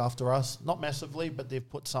 They look after us, not massively, but they've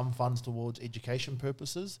put some funds towards education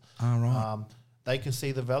purposes. Oh, right. They can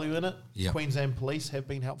see the value in it. Yep. Queensland Police have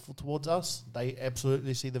been helpful towards us. They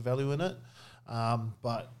absolutely see the value in it.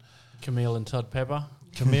 But Camille and Todd Pepper.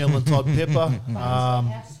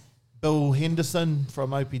 Bill Henderson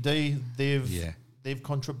from OPD, they've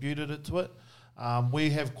contributed it to it. We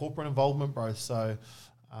have corporate involvement, bro. So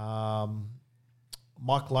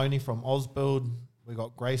Mike Loney from Ausbuild, we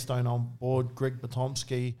got Greystone on board, Greg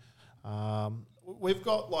Batomsky. We've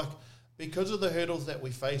got because of the hurdles that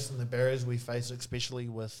we face and the barriers we face, especially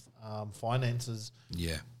with finances.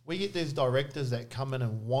 Yeah. We get these directors that come in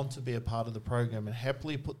and want to be a part of the program and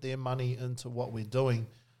happily put their money into what we're doing.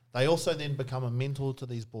 They also then become a mentor to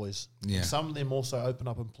these boys. Yeah. And some of them also open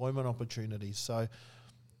up employment opportunities. So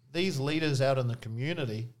these leaders out in the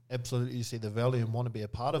community absolutely see the value and want to be a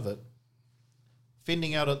part of it.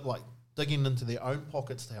 Fending out it, digging into their own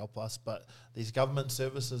pockets to help us. But these government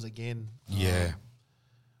services, again,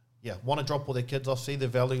 want to drop all their kids off, see the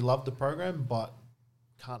value, love the program, but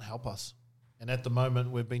can't help us. And at the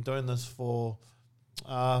moment, we've been doing this for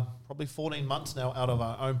probably 14 months now out of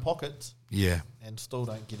our own pockets. Yeah. And still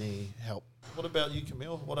don't get any help. What about you,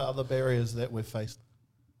 Camille? What are other barriers that we've faced?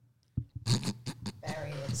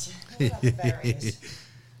 Barriers. What other barriers?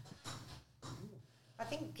 I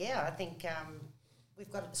think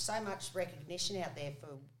we've got so much recognition out there for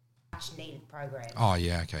much needed programs. Oh,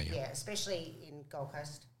 yeah, okay, yeah. Yeah, especially in Gold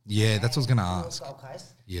Coast. Yeah, that's what I was going to ask. Gold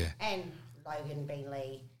Coast. Yeah. And Logan,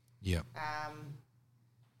 Beenleigh. Yep.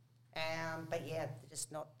 But yeah,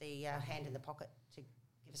 just not the hand in the pocket to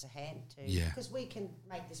give us a hand to. Yeah. Because we can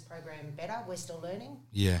make this program better. We're still learning.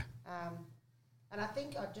 Yeah. And I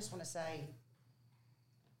think I just want to say,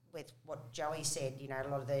 with what Joey said, a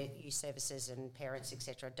lot of the youth services and parents,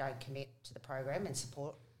 etc., don't commit to the program and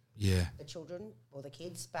support the children or the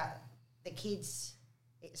kids. But the kids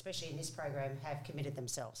especially in this program, have committed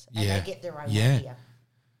themselves and they get their own way here.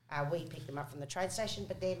 We pick them up from the train station,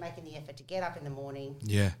 but they're making the effort to get up in the morning,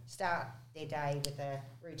 start their day with a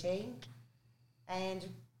routine, and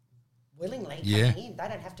willingly coming in. They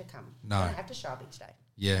don't have to come. No. They don't have to show up each day.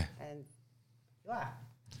 Yeah. And you are.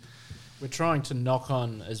 We're trying to knock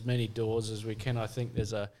on as many doors as we can. I think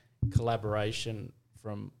there's a collaboration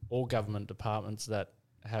from all government departments that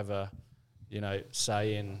have a,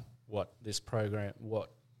 say in what this program,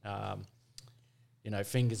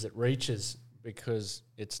 fingers it reaches, because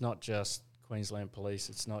it's not just Queensland Police,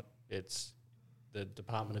 it's the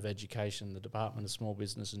Department of Education, the Department of Small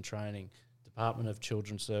Business and Training, Department of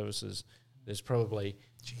Children's Services. There's probably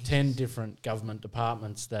 10 different government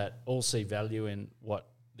departments that all see value in what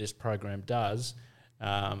this program does,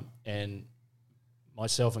 and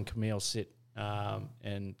myself and Camille sit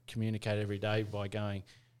and communicate every day by going,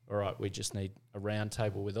 all right, we just need a round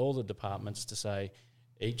table with all the departments to say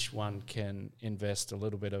each one can invest a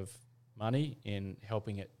little bit of money in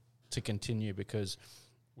helping it to continue, because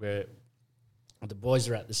the boys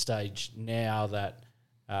are at the stage now that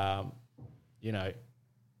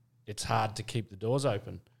it's hard to keep the doors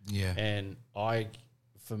open. Yeah. And I,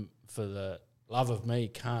 for the love of me,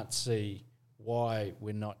 can't see why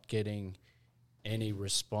we're not getting any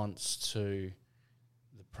response to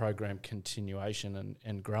the program continuation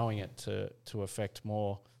and growing it to affect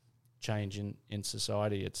more change in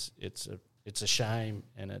society. It's a shame,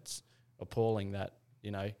 and it's appalling that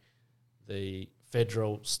the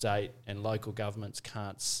federal, state and local governments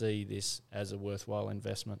can't see this as a worthwhile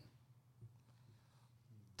investment.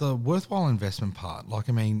 The worthwhile investment part,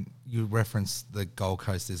 you referenced the Gold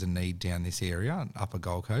Coast, there's a need down this area, Upper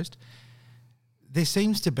Gold Coast. There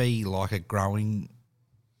seems to be like a growing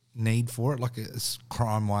need for it, like a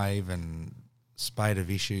crime wave and spate of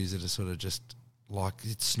issues that are sort of just like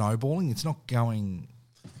it's snowballing. It's not going,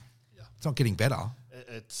 it's not getting better.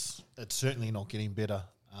 It's certainly not getting better.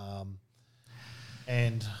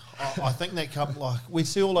 And I think that we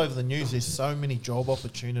see all over the news, there's so many job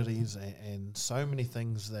opportunities and so many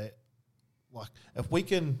things that, like, if we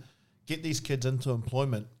can get these kids into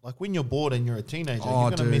employment, like when you're bored and you're a teenager, you're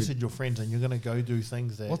going to message your friends and you're going to go do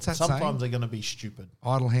things that sometimes they're going to be stupid.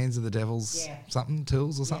 Idle hands of the devil's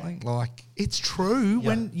tools or something. Like, it's true.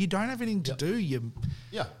 When you don't have anything to do,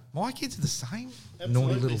 my kids are the same. Absolutely.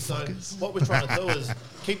 Naughty little fuckers. What we're trying to do is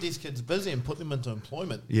keep these kids busy and put them into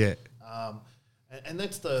employment. Yeah. And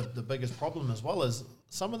that's the biggest problem as well, is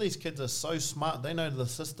some of these kids are so smart, they know the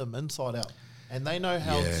system inside out. And they know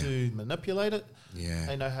how to manipulate it. Yeah.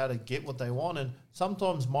 They know how to get what they want. And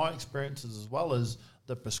sometimes my experiences as well is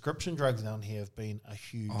the prescription drugs down here have been a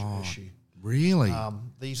huge issue. Really?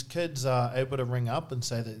 These kids are able to ring up and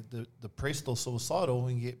say that they're depressed or suicidal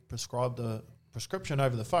and get prescribed a prescription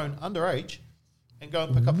over the phone, underage, and go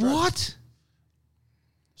and pick up drugs. What?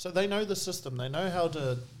 So they know the system. They know how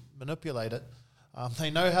to manipulate it.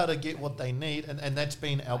 They know how to get what they need, and that's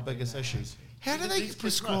been our biggest issues. How do they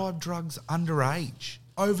prescribe drugs underage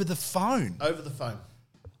over the phone? Over the phone.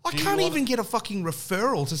 I can't even get a fucking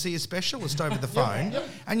referral to see a specialist over the phone,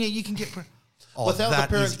 and yet you can get without the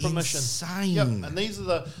parents' permission. Insane. Yep. And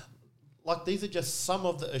these are just some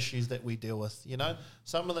of the issues that we deal with.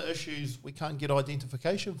 Some of the issues, we can't get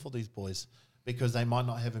identification for these boys because they might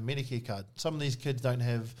not have a Medicare card. Some of these kids don't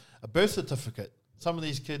have a birth certificate. Some of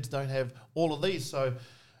these kids don't have all of these. So,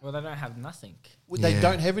 well, they don't have nothing. They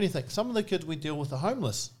don't have anything. Some of the kids we deal with are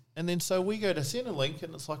homeless. And then so we go to Centrelink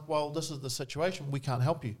and it's like, well, this is the situation. We can't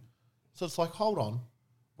help you. So it's like, hold on.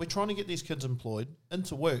 We're trying to get these kids employed,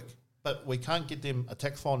 into work, but we can't get them a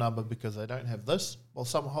tax file number because they don't have this. Well,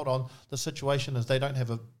 hold on. The situation is they don't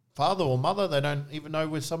have a father or mother. They don't even know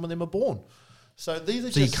where some of them are born. So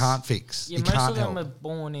these are you can't fix. Yeah, you most can't of them help. are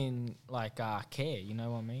born in care. You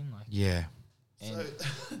know what I mean? Yeah. So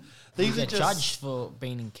these are judged for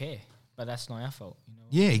being in care, but that's not our fault.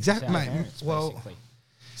 Yeah, exactly, mate. Parents, well, basically.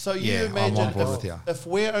 So you imagine if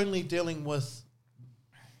we're only dealing with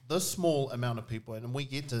this small amount of people and we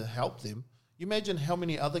get to help them, you imagine how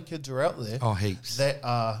many other kids are out there heaps. That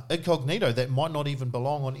are incognito, that might not even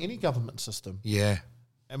belong on any government system. Yeah.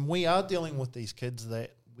 And we are dealing with these kids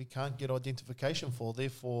that we can't get identification for,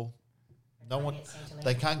 therefore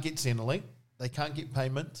they can't get Centrelink, they can't get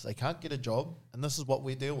payments, they can't get a job, and this is what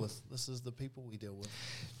we deal with. This is the people we deal with.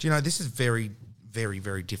 Do you know, this is very, very,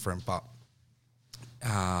 very different, but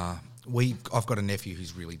I've got a nephew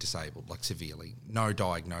who's really disabled, like severely. No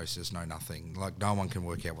diagnosis, no nothing. Like no one can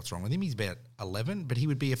work out what's wrong with him. He's about 11, but he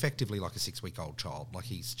would be effectively like a 6-week-old child. Like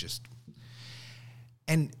he's just...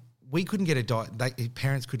 And we couldn't get his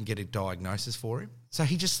parents couldn't get a diagnosis for him. So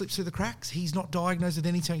he just slips through the cracks. He's not diagnosed with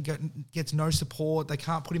anything, gets no support. They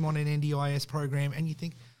can't put him on an NDIS program. And you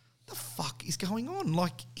think, the fuck is going on?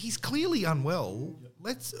 Like, he's clearly unwell.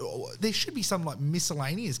 There should be some like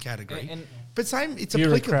miscellaneous category. But same, it's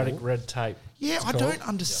bureaucratic red tape. Yeah, I don't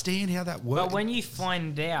understand how that works. But when you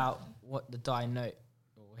find out what the diagnose,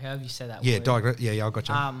 or however you say that word. I got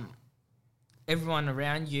you. Everyone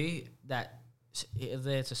around you that are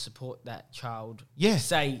there to support that child. Yeah.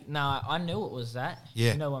 Say, no, I knew it was that.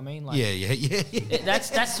 Yeah. You know what I mean? Like, yeah.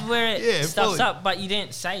 That's where it stuffs up, but you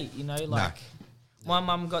didn't say it, you know? Like, my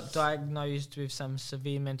mum got diagnosed with some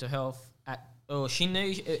severe mental health she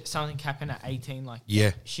knew something happened at 18. Like,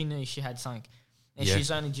 she knew she had something. And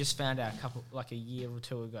she's only just found out a year or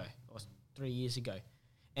two ago, or 3 years ago.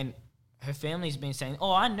 And her family's been saying,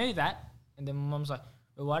 oh, I knew that. And then my mum's like,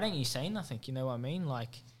 well, why don't you say nothing? You know what I mean?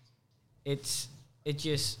 Like, it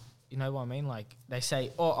just, you know what I mean? Like, they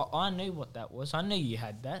say, oh, I knew what that was. I knew you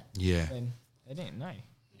had that. Yeah. And they didn't know.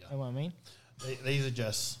 You know what I mean? These are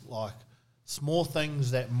just, like, small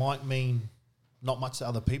things that might mean not much to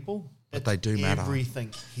other people. But they do matter.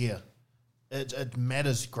 Everything here. It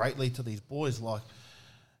matters greatly to these boys. Like,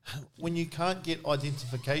 when you can't get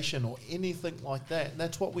identification or anything like that,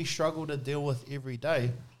 that's what we struggle to deal with every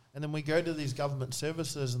day. And then we go to these government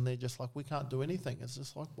services and they're just like, we can't do anything. It's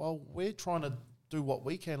just like, well, we're trying to do what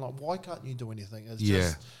we can. Like, why can't you do anything? It's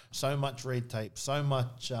just so much red tape, so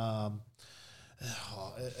much.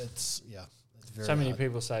 It's very so many hard.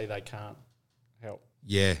 people say they can't help.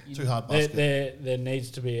 Yeah. Too hard basket. There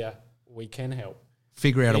needs to be we can help.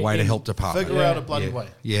 Figure out a way to help department. Figure out a bloody way.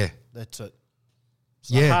 Yeah. That's it.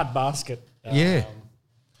 It's a hard basket. And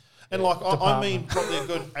like, I mean, probably a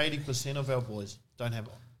good 80% of our boys don't have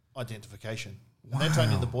identification. And that's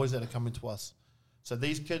only the boys that are coming to us. So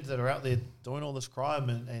these kids that are out there doing all this crime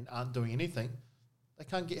and aren't doing anything, they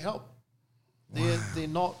can't get help. They're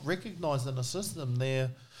not recognised in the system.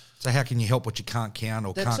 So how can you help what you can't count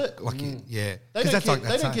or that's can't? It. Like, They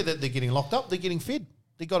don't care that they're getting locked up. They're getting fed.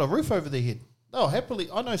 They got a roof over their head. Oh, happily.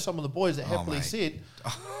 I know some of the boys that happily said,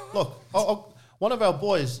 "Look, one of our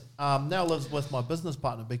boys now lives with my business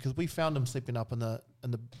partner because we found him sleeping up in the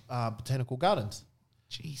botanical gardens."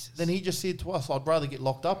 Jesus. Then he just said to us, "I'd rather get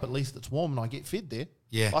locked up. At least it's warm and I get fed there."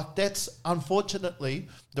 Yeah. Like, that's unfortunately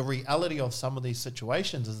the reality of some of these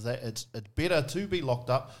situations, is that it's better to be locked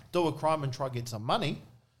up, do a crime and try to get some money,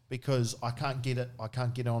 because I can't get it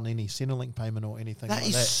on any Centrelink payment or anything like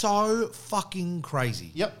that. That is so fucking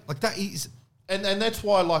crazy. Yep. Like, that is... And that's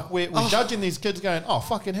why, like, we're judging these kids going, oh,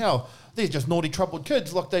 fucking hell, they're just naughty, troubled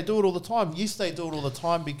kids. Like, they do it all the time. Yes, they do it all the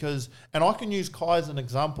time because... And I can use Kai as an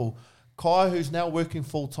example. Kai, who's now working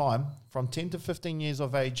full-time, from 10 to 15 years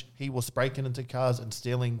of age, he was breaking into cars and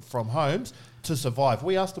stealing from homes to survive.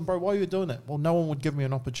 We asked him, bro, why are you doing that? Well, no one would give me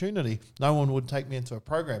an opportunity. No one would take me into a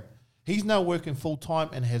program. He's now working full-time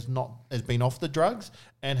and has been off the drugs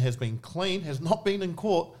and has been clean, has not been in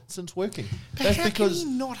court since working. But that's because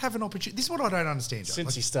can he not have an opportunity? This is what I don't understand.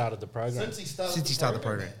 Since he started the program. Since he started the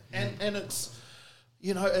program. And it's,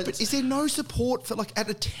 you know... But is there no support for, like,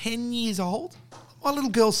 at 10 years old? My little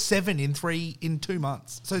girl's 7 in 2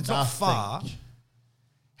 months, so it's not far.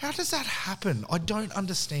 How does that happen? I don't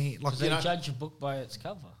understand. Like, they judge a book by its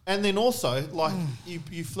cover. And then also, like,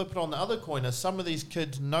 you flip it on the other coin, as some of these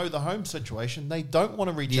kids know the home situation, they don't want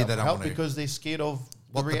to reach out for help because they're scared of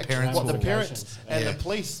the parents and the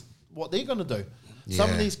police, what they're going to do. Yeah.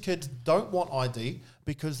 Some of these kids don't want ID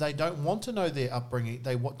because they don't want to know their upbringing.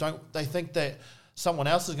 They think that someone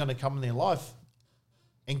else is going to come in their life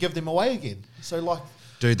and give them away again. So, like...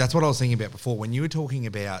 Dude, that's what I was thinking about before. When you were talking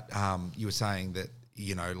about, you were saying that,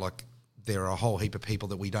 you know, like, there are a whole heap of people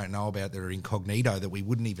that we don't know about that are incognito that we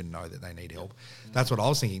wouldn't even know that they need help. That's what I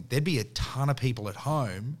was thinking. There'd be a ton of people at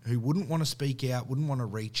home who wouldn't want to speak out, wouldn't want to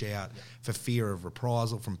reach out for fear of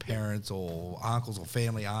reprisal from parents or uncles or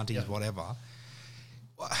family, aunties, whatever.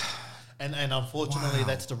 And unfortunately,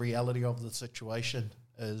 that's the reality of the situation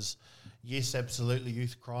is, yes, absolutely,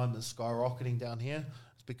 youth crime is skyrocketing down here.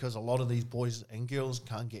 It's because a lot of these boys and girls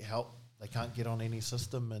can't get help. They can't get on any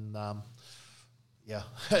system and...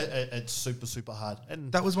 it's super, super hard.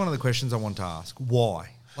 And that was one of the questions I wanted to ask. Why?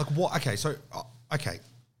 Like, what? Okay,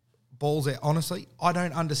 balls out. Honestly, I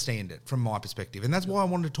don't understand it from my perspective. And that's why I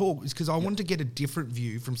wanted to talk, is because I wanted to get a different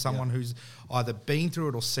view from someone who's either been through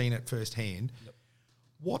it or seen it firsthand. Yep.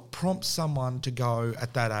 What prompts someone to go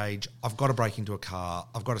at that age, I've got to break into a car,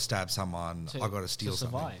 I've got to stab someone, I've got to steal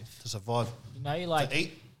something? To survive. You know, like... To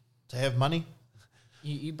eat, to have money.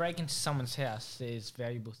 You break into someone's house, there's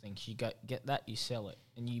valuable things. You get that, you sell it,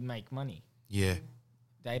 and you make money. Yeah.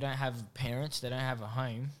 They don't have parents, they don't have a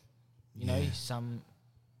home. You know, some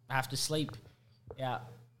have to sleep out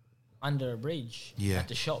under a bridge at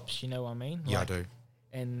the shops, you know what I mean? Yeah, I do.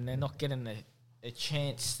 And they're not getting a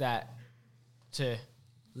chance to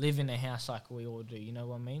live in a house like we all do, you know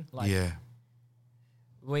what I mean? Like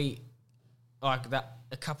we, like that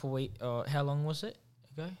a couple weeks, or how long was it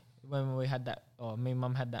ago when we had that, me and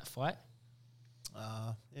Mum had that fight?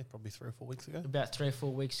 Probably 3 or 4 weeks ago. About 3 or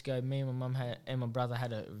 4 weeks ago, me and my mum and my brother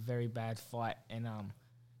had a very bad fight, and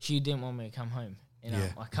she didn't want me to come home. And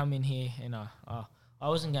I come in here, and I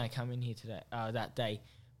wasn't going to come in here today, that day,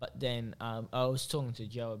 but then I was talking to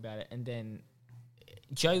Joe about it, and then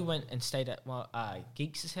Joe went and stayed at my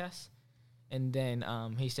Geeks' house, and then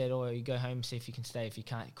he said, "Oh, you go home, see if you can stay. If you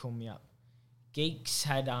can't, call me up." Geeks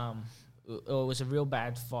had it was a real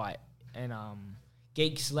bad fight, and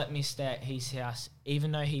Geeks let me stay at his house,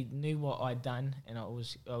 even though he knew what I'd done and I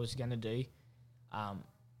was going to do,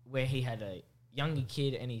 where he had a younger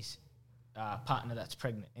kid and his partner that's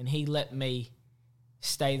pregnant, and he let me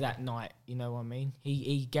stay that night. You know what I mean?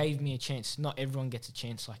 He gave me a chance. Not everyone gets a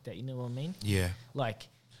chance like that. You know what I mean? Yeah. Like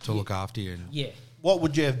to look after you. Yeah. What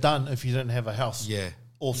would you have done if you didn't have a house? Yeah.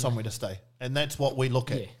 Or somewhere to stay? And that's what we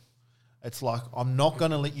look at. Yeah. It's like, I'm not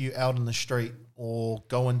going to let you out in the street or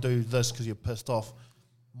go and do this because you're pissed off.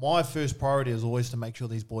 My first priority is always to make sure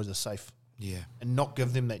these boys are safe. Yeah. And not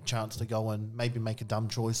give them that chance to go and maybe make a dumb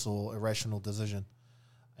choice or irrational decision.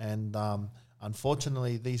 And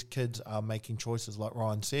unfortunately, these kids are making choices like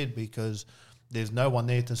Ryan said, because there's no one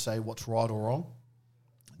there to say what's right or wrong.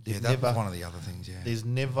 That was one of the other things, There's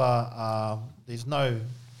there's no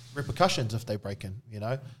repercussions if they break in, you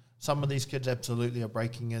know. Some of these kids absolutely are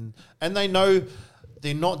breaking in, and they know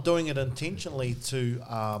they're not doing it intentionally to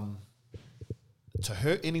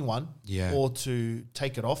hurt anyone or to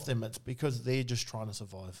take it off them. It's because they're just trying to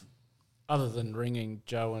survive. Other than ringing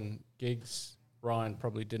Joe and Giggs, Ryan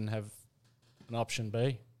probably didn't have an option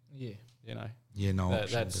B. Yeah. You know. Yeah, no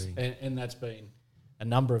option B. And that's been a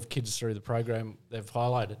number of kids through the program they've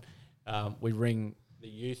highlighted. We ring the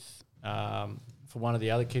youth for one of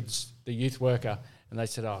the other kids, the youth worker, and they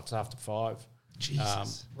said, it's after 5.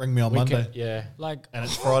 Jesus. Ring me on Monday. And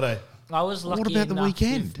it's Friday. I was lucky what about the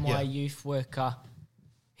weekend? With my youth worker.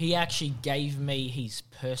 He actually gave me his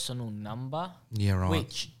personal number. Yeah, right.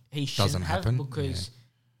 Which he shouldn't have because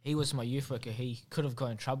he was my youth worker. He could have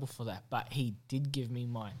got in trouble for that, but he did give me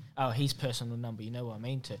his personal number. You know what I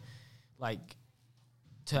mean? To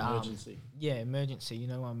emergency. Emergency. You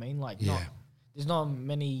know what I mean? There's not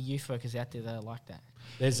many youth workers out there that are like that.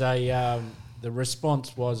 There's the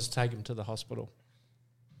response was take him to the hospital.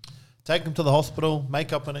 Take him to the hospital,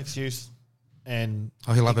 make up an excuse, and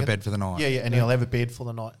he'll have a bed for the night. And he'll have a bed for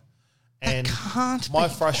the night. And my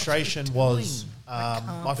frustration was,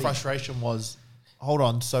 hold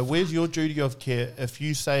on. So where's your duty of care if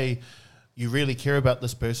you say you really care about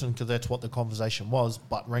this person, because that's what the conversation was,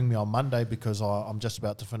 but ring me on Monday because I'm just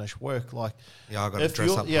about to finish work. Like, I got a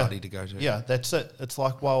dress up party to go to. Yeah, that's it. It's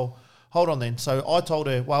like, well, hold on then. So I told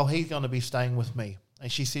her, well, he's going to be staying with me.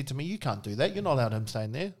 And she said to me, you can't do that. You're not allowed him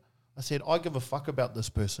staying there. I said, I give a fuck about this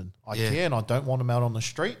person. I care and I don't want him out on the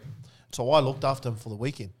street. So I looked after him for the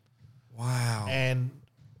weekend. Wow. And,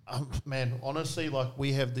 man, honestly, like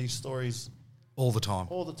we have these stories all the time.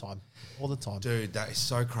 Dude, that is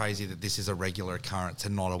so crazy that this is a regular occurrence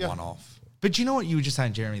and not a one-off. But you know what you were just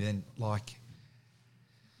saying, Jeremy, then? Like,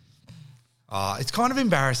 it's kind of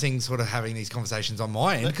embarrassing sort of having these conversations on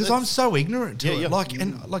my end because I'm so ignorant to it. Like,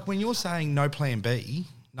 and like when you're saying no plan B,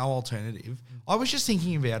 no alternative, I was just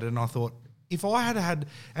thinking about it and I thought, if I had,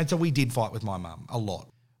 and so we did fight with my mum a lot,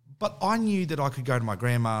 but I knew that I could go to my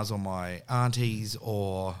grandma's or my aunties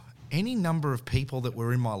or any number of people that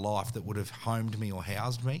were in my life that would have homed me or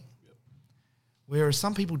housed me. Whereas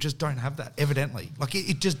some people just don't have that, evidently. Like,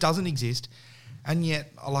 it just doesn't exist. And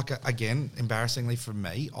yet, like, again, embarrassingly for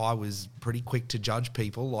me, I was pretty quick to judge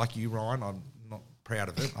people like you, Ryan. I'm not proud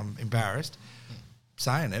of it. I'm embarrassed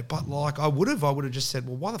saying it. But, like, I would have just said,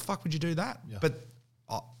 well, why the fuck would you do that? Yeah. But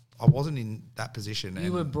I wasn't in that position.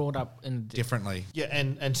 You were brought up in differently. Yeah,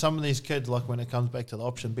 and some of these kids, like when it comes back to the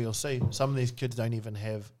option B or C, some of these kids don't even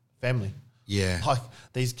have family. Yeah. Like,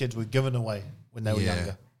 these kids were given away when they were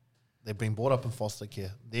younger. They've been brought up in foster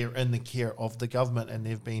care. They're in the care of the government and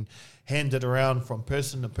they've been handed around from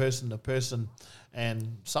person to person to person.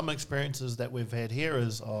 And some experiences that we've had here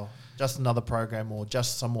is just another program or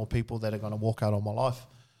just some more people that are going to walk out on my life.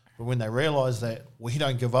 But when they realise that we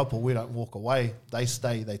don't give up or we don't walk away, they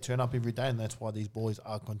stay, they turn up every day, and that's why these boys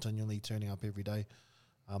are continually turning up every day.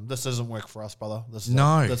 This doesn't work for us, brother. This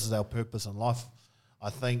is our purpose in life. I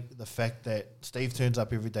think the fact that Steve turns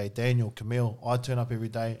up every day, Daniel, Camille, I turn up every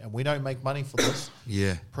day, and we don't make money for this,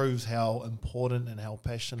 proves how important and how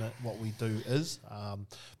passionate what we do is,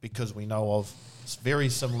 because we know of very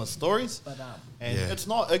similar stories. But, it's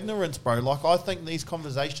not ignorance, bro. Like, I think these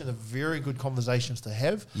conversations are very good conversations to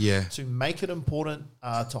have, to make it important,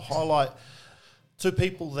 to highlight to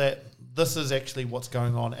people that this is actually what's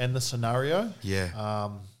going on and the scenario.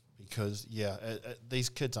 Because, these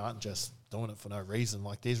kids aren't just doing it for no reason.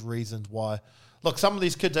 Like, there's reasons why. Look, some of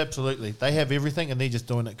these kids, absolutely, they have everything and they're just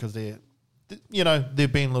doing it because they're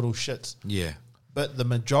being little shits. But the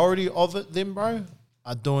majority of it, them, bro,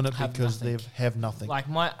 are doing it because they have nothing. Like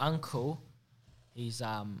my uncle, he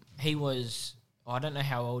was, I don't know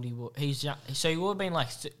how old he was. He's young, so he would have been like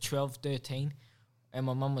 12, 13, and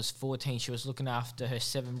my mum was 14. She was looking after her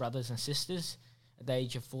 7 brothers and sisters at the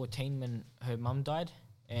age of 14 when her mum died,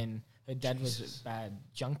 and her dad was a bad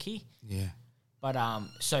junkie. But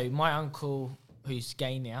so my uncle, who's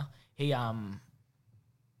gay now, he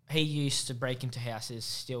used to break into houses,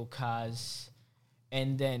 steal cars,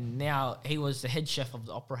 and then now he was the head chef of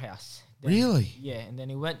the Opera House. Then, really? Yeah, and then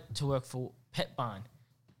he went to work for Pet Barn.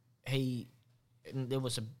 When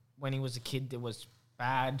he was a kid, there was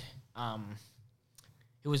bad.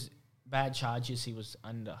 It was bad charges he was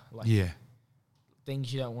under. Like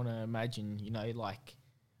things you don't want to imagine. Like.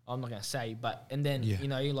 I'm not going to say, but, and then,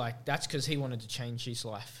 like, that's because he wanted to change his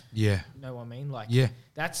life. You know what I mean? Like,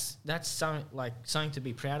 that's something to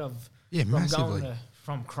be proud of. From massively. Going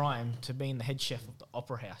from crime to being the head chef of the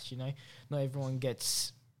Opera House, Not everyone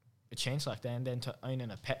gets a chance like that, and then to own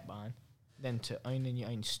in a pet barn, then to own in your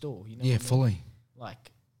own store, what I mean? Fully.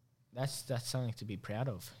 Like, that's something to be proud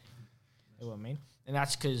of. You know what I mean? And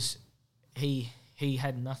that's because he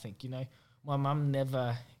had nothing, My mum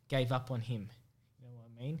never gave up on him.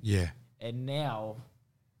 And now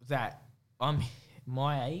that I'm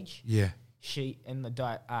my age, she and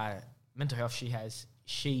the mental health she has,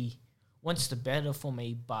 she wants the better for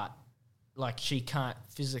me, but like she can't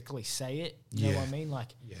physically say it. You know what I mean? Like,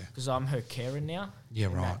 because I'm her carer now.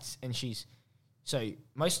 And she's so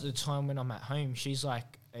most of the time when I'm at home, she's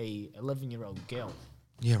like a 11-year-old girl.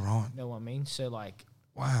 You know what I mean? So like,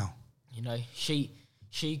 wow. She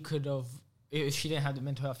could have, if she didn't have the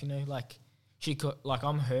mental health, like. She could, like,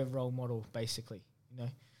 I'm her role model, basically,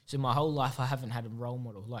 So my whole life I haven't had a role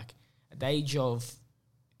model. Like, at the age of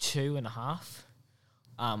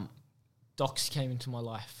 2.5, Docs came into my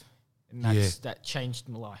life. And that changed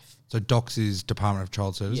my life. So Docs is Department of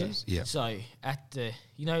Child Services? Yeah. So at the,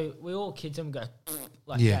 we're all kids and we go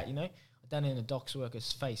like that, I done it in a Docs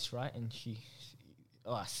worker's face, right? And she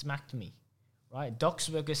smacked me, right? Docs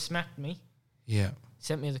worker smacked me.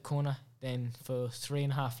 Sent me to the corner. Then for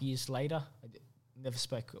 3.5 years later, I never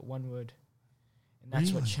spoke one word. And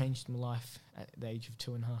that's what changed my life at the age of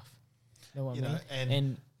 2.5. You know what I mean?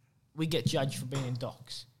 And we get judged for being in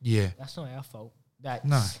Docs. That's not our fault.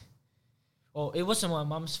 Well, it wasn't my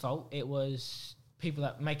mum's fault. It was people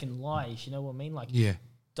that making lies, you know what I mean? Like,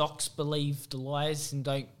 Docs believe the lies and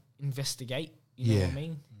don't investigate, you know what I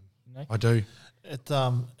mean? I do. It's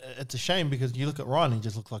a shame because you look at Ryan, he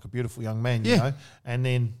just looks like a beautiful young man, you know? And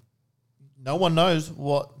then no one knows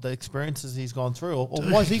what the experiences he's gone through, or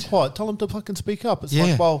why is he quiet? Tell him to fucking speak up. It's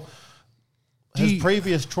like, well, his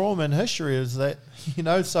previous trauma and history is that,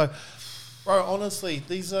 so, bro, honestly,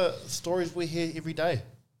 these are stories we hear every day.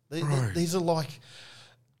 These are like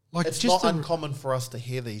it's just not uncommon for us to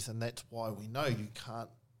hear these, and that's why we know you can't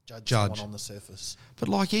judge someone on the surface. But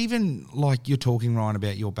like, even like you're talking, Ryan,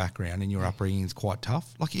 about your background and your upbringing is quite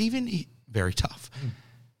tough. Like, very tough.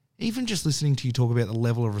 Even just listening to you talk about the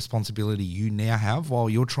level of responsibility you now have while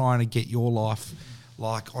you're trying to get your life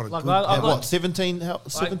like on a good... What, 17,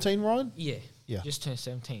 Ryan? Yeah. Just turned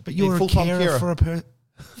 17. But you're a carer for a person...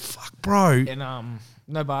 Fuck, bro. And,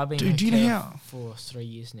 no, but I've been a carer for 3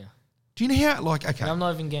 years now. Do you know how, like, okay... And I'm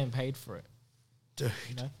not even getting paid for it. Dude.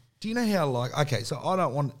 Do you know how, like... Okay, so I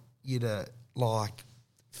don't want you to, like,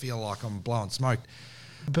 feel like I'm blowing smoke.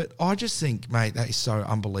 But I just think, mate, that is so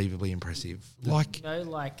unbelievably impressive. Like...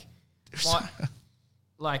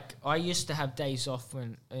 Like, I used to have days off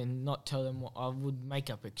and not tell them what I would make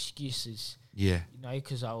up excuses.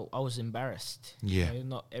 Because I was embarrassed.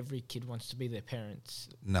 Not every kid wants to be their parents.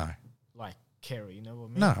 No. Like, carer, you know what I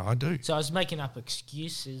mean? No, I do. So I was making up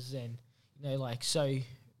excuses and, so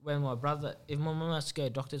when if my mum has to go to a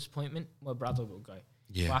doctor's appointment, my brother will go.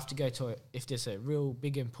 I have to go to if there's a real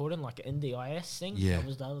big important, like an NDIS thing, that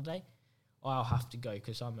was the other day, I'll have to go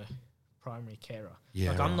because I'm a primary carer.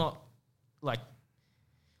 I'm not...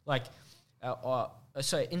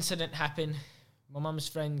 So incident happened. My mum's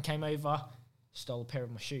friend came over, stole a pair of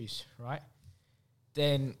my shoes, right?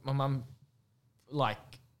 then my mum,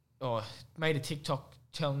 made a TikTok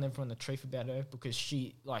telling everyone the truth about her because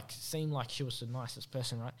she, seemed like she was the nicest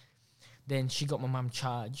person, right? Then she got my mum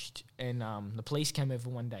charged, and the police came over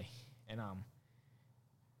one day, and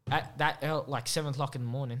at that 7 o'clock in the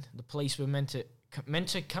morning, the police were meant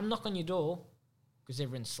to come knock on your door because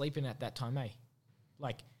everyone's sleeping at that time, at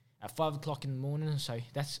 5 o'clock in the morning. So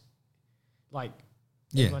that's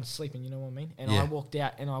everyone's sleeping. You know what I mean? And I walked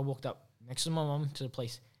out, and I walked up next to my mum to the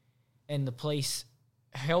police, and the police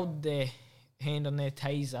held their hand on their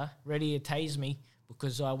taser, ready to tase me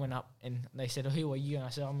because I went up, and they said, "Who are you?" And I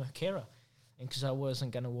said, "I'm a carer." And because I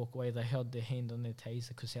wasn't going to walk away, they held their hand on their taser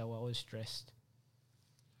because how I was dressed.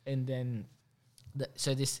 And then, the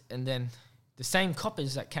same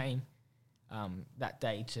coppers that came that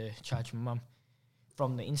day to charge my mum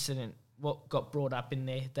from the incident, what got brought up in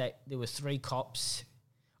there, that there were 3 cops.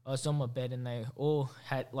 I was on my bed, and they all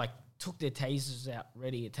had took their tasers out,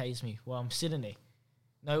 ready to tase me while I'm sitting there,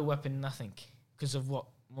 no weapon, nothing, because of what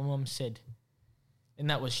my mum said, and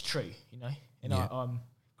that was true, And I'm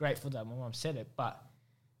grateful that my mum said it, but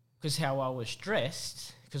because how I was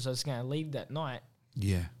dressed, because I was going to leave that night.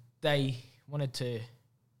 Yeah. They wanted to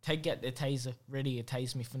take out their taser, ready to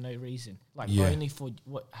tase me for no reason. Only for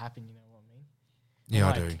what happened, you know what I mean? Yeah,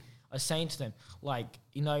 I do. I was saying to them,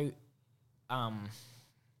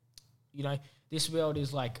 this world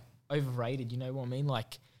is overrated, you know what I mean?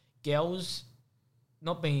 Girls,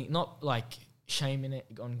 not shaming it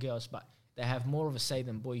on girls, but they have more of a say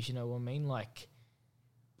than boys, you know what I mean?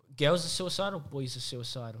 Girls are suicidal, boys are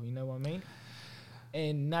suicidal, you know what I mean?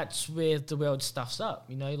 And that's where the world stuffs up,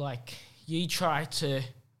 you try to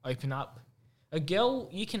open up.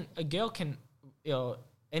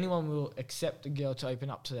 Anyone will accept a girl to open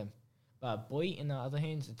up to them. But a boy, in the other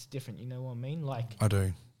hands, it's different, you know what I mean? I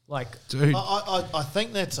do. Dude. I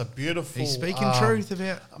think that's a beautiful... He's speaking truth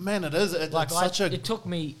about... Man, it is. It took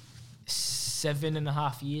me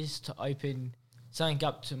 7.5 years to open something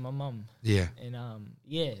up to my mum. Yeah. And,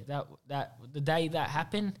 that the day that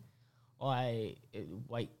happened...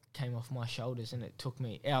 weight came off my shoulders, and it took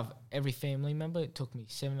me, out of every family member, it took me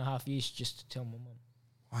 7.5 years just to tell my mum.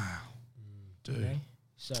 Wow. Dude.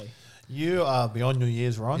 So you are beyond your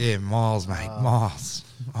years, Ryan. Yeah, miles, mate, miles.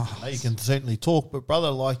 You can certainly talk, but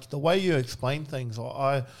brother, the way you explain things,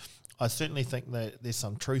 I certainly think that there's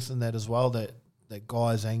some truth in that as well, that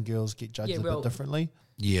guys and girls get judged a bit differently.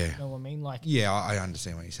 Yeah. You know what I mean? Yeah, I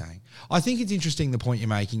understand what you're saying. I think it's interesting the point you're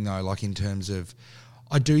making, though, in terms of,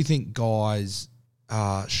 I do think guys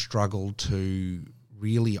struggle to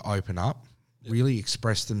really open up, really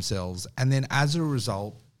express themselves, and then as a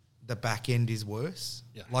result, the back end is worse.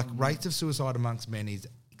 Yeah. Rates of suicide amongst men is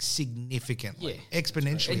significantly,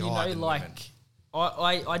 exponentially higher than women.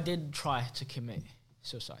 I did try to commit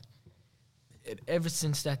suicide. Ever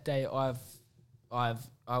since that day, I'm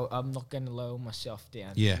not going to lower myself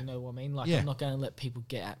down. Yeah. You know what I mean? I'm not going to let people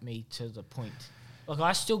get at me to the point.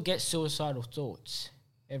 I still get suicidal thoughts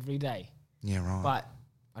every day. Yeah, right. But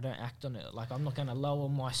I don't act on it. I'm not going to lower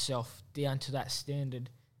myself down to that standard,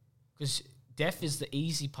 because death is the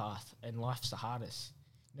easy path and life's the hardest.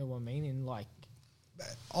 You know what I mean? And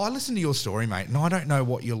I listen to your story, mate, and I don't know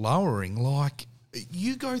what you're lowering.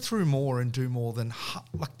 You go through more and do more than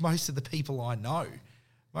most of the people I know.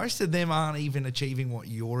 Most of them aren't even achieving what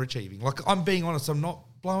you're achieving. I'm being honest. I'm not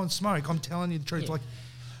blowing smoke. I'm telling you the truth. Yeah.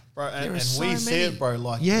 Bro, and we see it, bro.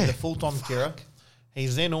 The full-time carer.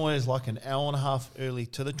 He's then always an hour and a half early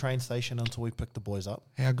to the train station until we pick the boys up.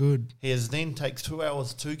 How good. He then takes 2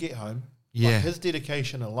 hours to get home. Yeah. His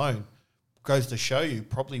dedication alone goes to show you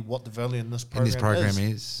probably what the value in this program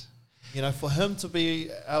is. For him to be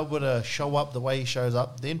able to show up the way he shows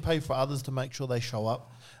up, then pay for others to make sure they show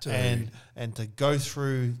up, and to go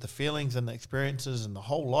through the feelings and the experiences and the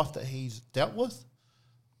whole life that he's dealt with,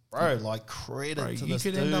 bro, credit to this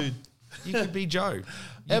dude. You could be Joe.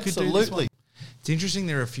 Absolutely. It's interesting.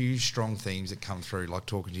 There are a few strong themes that come through,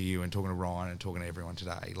 talking to you and talking to Ryan and talking to everyone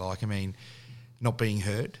today. Not being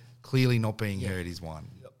heard. Clearly not being heard is one.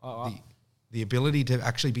 Yep. The ability to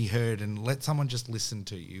actually be heard and let someone just listen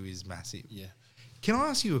to you is massive. Yeah. Can I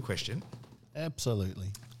ask you a question? Absolutely.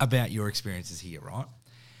 About your experiences here, right?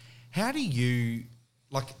 How do you,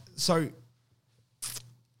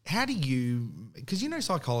 because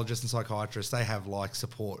psychologists and psychiatrists, they have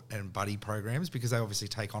support and buddy programs because they obviously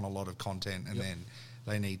take on a lot of content and then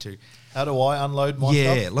they need to. How do I unload my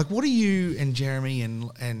stuff? Yeah, what do you and Jeremy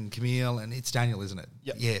and Camille, and it's Daniel, isn't it?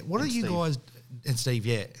 Yep. Yeah. What do you guys, and Steve,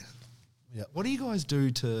 Yep. What do you guys do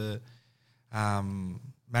to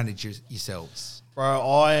manage yourselves? Bro,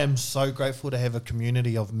 I am so grateful to have a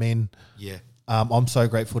community of men I'm so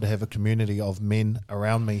grateful to have a community of men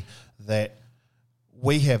around me that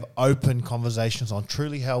we have open conversations on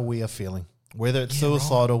truly how we are feeling, whether it's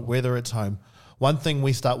suicidal, whether it's home. One thing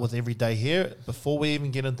we start with every day here, before we even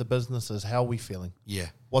get into business, is how we feeling. Yeah.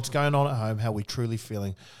 What's going on at home, how we truly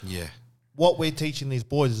feeling. Yeah. What we're teaching these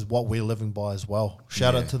boys is what we're living by as well.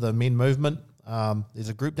 Shout out to the Men Movement. There's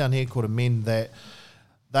a group down here called Amend that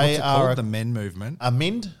they are called? The Men Movement.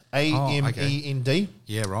 Amend, AMEND.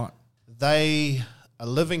 Yeah, right. They are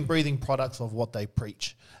living, breathing products of what they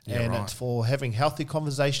preach. And it's for having healthy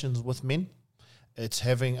conversations with men. It's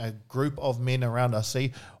having a group of men around us.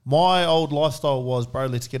 See, my old lifestyle was, bro,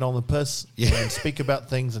 let's get on the piss and speak about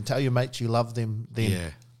things and tell your mates you love them then. Yeah.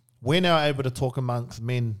 We're now able to talk amongst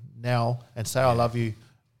men now and say I love you.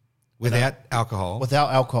 Without alcohol.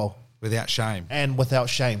 Without alcohol. Without shame. And without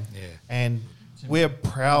shame. Yeah. And we're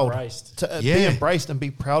proud to be embraced and be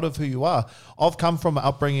proud of who you are. I've come from an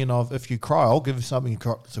upbringing of, if you cry, I'll give you something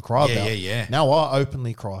to cry about. Yeah. Now I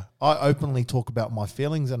openly cry. I openly talk about my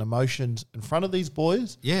feelings and emotions in front of these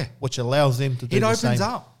boys. Yeah. Which allows them to do the same. It opens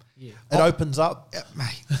up. Yeah. It opens up.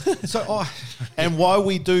 Mate. And why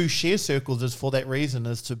we do share circles is for that reason,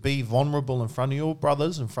 is to be vulnerable in front of your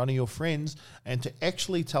brothers, in front of your friends, and to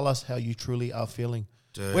actually tell us how you truly are feeling.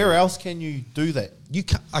 Dude. Where else can you do that? You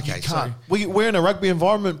can't. Okay, you can't. We're in a rugby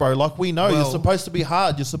environment, bro. Like we know, you're supposed to be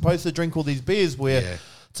hard. You're supposed to drink all these beers. Where,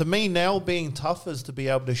 to me, now being tough is to be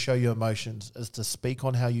able to show your emotions, is to speak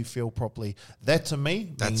on how you feel properly. That to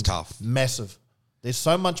me, that's tough. Massive. There's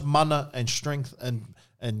so much mana and strength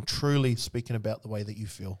and truly speaking about the way that you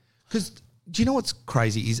feel. Because do you know what's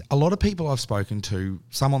crazy is a lot of people I've spoken to,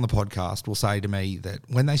 some on the podcast, will say to me that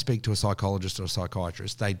when they speak to a psychologist or a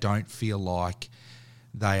psychiatrist, they don't feel like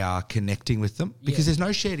they are connecting with them because there's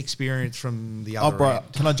no shared experience from the other end.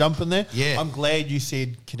 Can I jump in there? Yeah. I'm glad you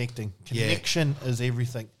said connecting. Connection is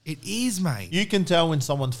everything. It is, mate. You can tell when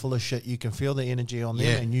someone's full of shit. You can feel the energy on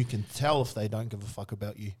them and you can tell if they don't give a fuck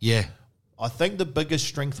about you. Yeah. I think the biggest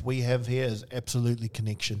strength we have here is absolutely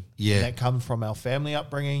connection. Yeah. And that comes from our family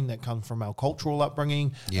upbringing, that comes from our cultural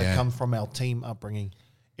upbringing, that comes from our team upbringing.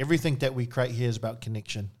 Everything that we create here is about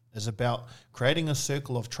connection, is about creating a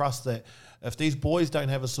circle of trust that if these boys don't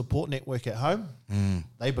have a support network at home,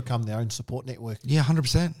 they become their own support network. Yeah,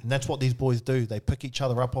 100%. And that's what these boys do. They pick each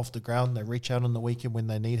other up off the ground. They reach out on the weekend when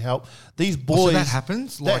they need help. These boys... so that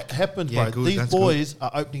happens? That happens, bro. Good, these boys are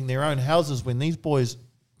opening their own houses when these boys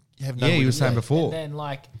have no... Yeah, you were saying before. And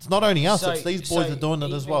then, it's not only us, it's these boys are doing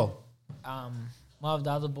it as well. One of the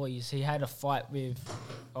other boys, he had a fight with...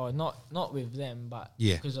 Or not with them, but...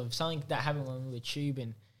 Because of something that happened when we were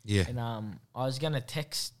tubing. Yeah. And I was going to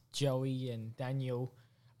text Joey and Daniel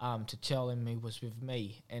to tell him he was with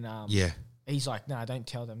me. And he's like, no, don't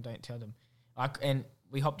tell them. And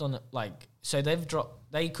we hopped on it, like, so they could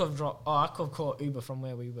have dropped, I could have caught Uber from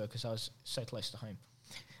where we were because I was so close to home.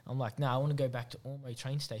 I'm like, no, I want to go back to Ormeau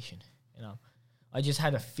train station. And I just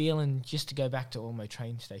had a feeling just to go back to Ormeau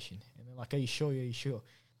train station. And they're like, are you sure?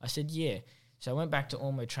 I said, yeah. So I went back to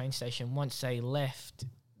Ormeau train station. Once they left,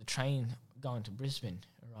 the train going to Brisbane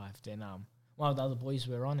arrived, and one of the other boys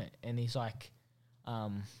were on it, and he's like,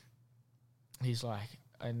 when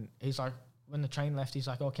the train left, he's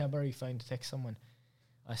like, oh, can I borrow your phone to text someone?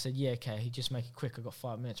 I said, yeah, okay. He just make it quick. I got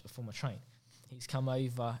 5 minutes before my train. He's come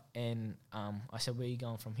over, and I said, where are you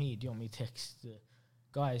going from here? Do you want me to text the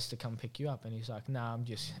guys to come pick you up? And he's like, nah,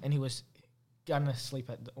 and he was gonna sleep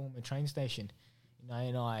at the Ormeau train station,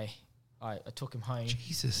 and I took him home.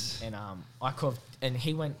 Jesus. And I could have, and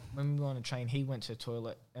he went, when we were on the train, he went to the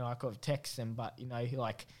toilet, and I could have texted him, but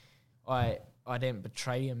I didn't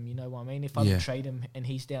betray him, you know what I mean? If I betrayed him and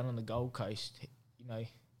he's down on the Gold Coast, you know.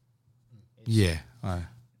 You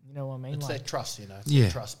know what I mean? It's that trust,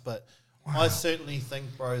 that trust. But I certainly think,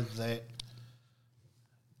 bro, that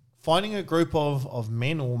finding a group of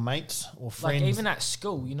men or mates or friends. Like even at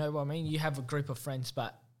school, you know what I mean? You have a group of friends,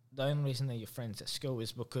 but the only reason they're your friends at school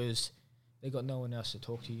is because they got no one else to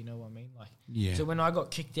talk to, you know what I mean? So when I got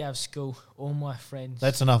kicked out of school, all my friends...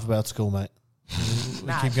 That's enough about school, mate.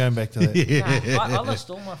 We keep going back to that. I lost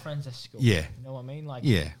all my friends at school. Yeah. You know what I mean?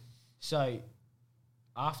 So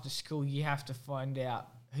after school, you have to find out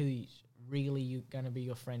who's really going to be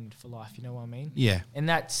your friend for life, you know what I mean? Yeah. And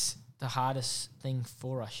that's the hardest thing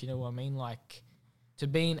for us, you know what I mean? Like, to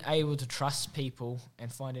being able to trust people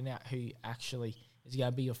and finding out who actually is going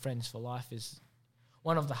to be your friends for life is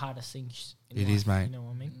one of the hardest things in life. It is, mate. You know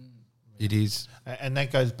what I mean? It is. And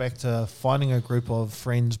that goes back to finding a group of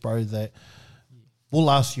friends, bro, that will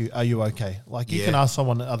ask you, are you okay? Like, you can ask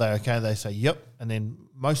someone, are they okay? They say, yep. And then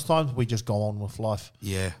most times we just go on with life.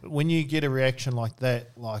 Yeah. But when you get a reaction like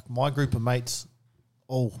that, like my group of mates,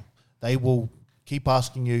 they will keep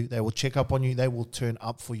asking you. They will check up on you. They will turn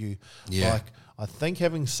up for you. Yeah. Like, I think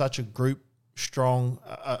having such a strong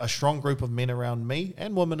group of men around me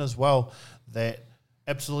and women as well that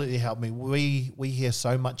absolutely helped me. We hear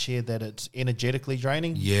so much here that it's energetically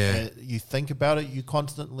draining. Yeah. You think about it, you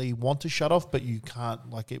constantly want to shut off, but you can't.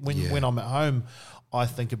 Like it when I'm at home, I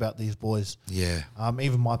think about these boys. Yeah.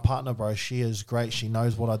 Even my partner, bro, she is great. She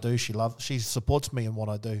knows what I do. She supports me in what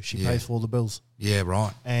I do. She pays for all the bills. Yeah,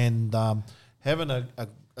 right. And having a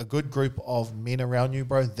good group of men around you,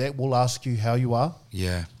 bro, that will ask you how you are.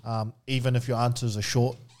 Yeah. Even if your answer is a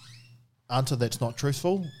short answer that's not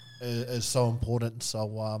truthful, is so important.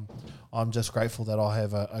 So I'm just grateful that I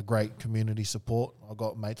have a great community support. I've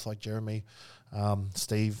got mates like Jeremy,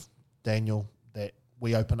 Steve, Daniel, that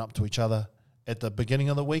we open up to each other at the beginning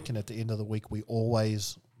of the week, and at the end of the week we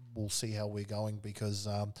always will see how we're going, because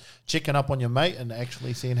checking up on your mate and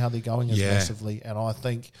actually seeing how they're going is massively. And I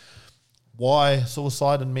think why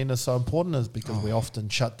suicide in men is so important is because we often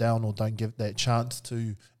shut down or don't give that chance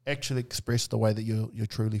to actually express the way that you're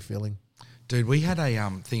truly feeling. Dude, we had a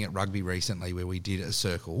thing at rugby recently where we did a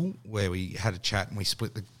circle where we had a chat and we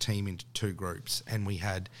split the team into 2 groups, and we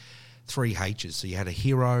had 3 H's. So you had a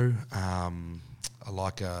hero,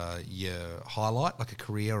 like your highlight, like a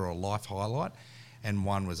career or a life highlight, and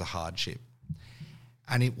one was a hardship.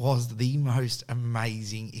 And it was the most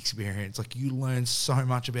amazing experience. Like, you learn so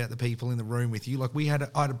much about the people in the room with you. Like, I had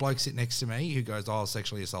a bloke sit next to me who goes, I was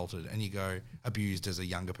sexually assaulted. And you go, abused as a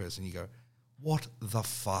younger person. You go, what the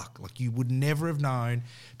fuck? Like, you would never have known.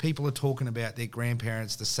 People are talking about their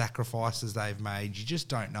grandparents, the sacrifices they've made. You just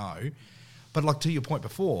don't know. But like, to your point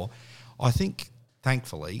before, I think,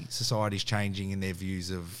 thankfully, society's changing in their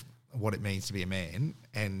views of what it means to be a man,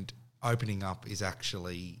 and opening up is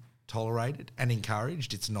actually tolerated and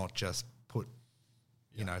encouraged. It's not just put,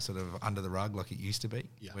 you know, sort of under the rug like it used to be,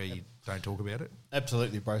 where you don't talk about it.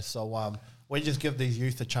 Absolutely, bro. So we just give these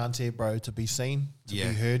youth a chance here, bro, to be seen, to be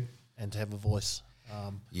heard, and to have a voice.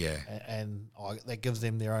 And that gives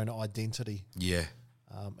them their own identity. Yeah.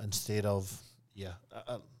 Instead of,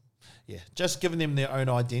 just giving them their own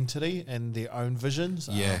identity and their own visions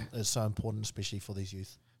is so important, especially for these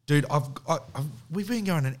youth. Dude, we've been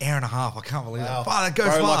going an hour and a half. I can't believe that. That goes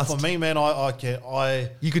bro, fast. Like for me, man,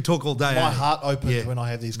 you could talk all day. My heart opens when I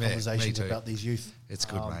have these conversations about these youth. It's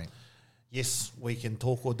good, mate. Yes, we can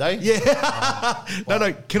talk all day. Yeah.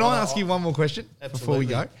 No. Can I ask you one more question before we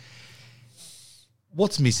go?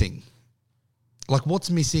 What's missing? Like, what's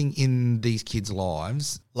missing in these kids'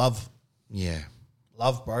 lives? Love. Yeah.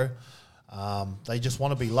 Love, bro. They just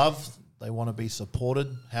want to be loved. They want to be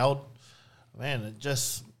supported, held. Man, it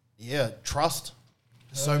just, trust.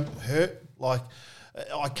 So hurt. Like,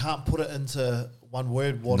 I can't put it into one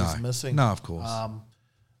word what is missing. No, of course.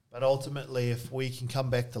 But ultimately, if we can come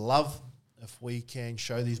back to love, if we can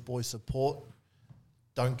show these boys support,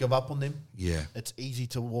 don't give up on them. Yeah. It's easy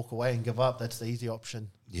to walk away and give up. That's the easy option.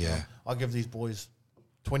 Yeah. You know? I give these boys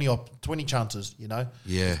 20 chances, you know?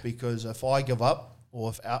 Yeah. It's because if I give up, or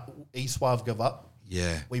if eSWAV give up,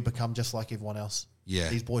 we become just like everyone else. Yeah.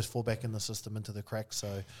 These boys fall back in the system into the cracks.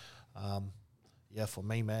 So, for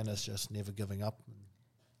me, man, it's just never giving up and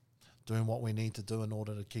doing what we need to do in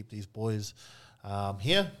order to keep these boys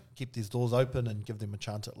here, keep these doors open, and give them a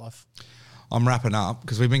chance at life. I'm wrapping up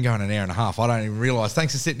because we've been going an hour and a half. I don't even realise.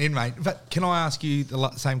 Thanks for sitting in, mate. But can I ask you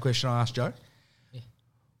the same question I asked Joe? Yeah.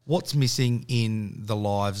 What's missing in the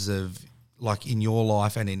lives of, like, in your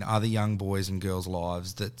life and in other young boys and girls'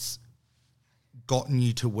 lives that's gotten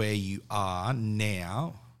you to where you are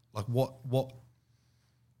now? Like, what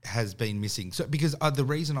has been missing? So, because the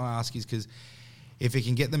reason I ask is because if it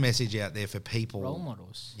can get the message out there for people, role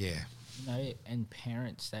models, and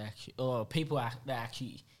parents that actually, or people that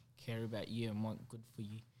actually care about you and want good for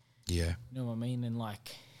you. Yeah, you know what I mean, and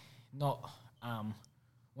like, not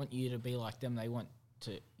want you to be like them. They want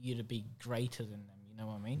you to be greater than them. You know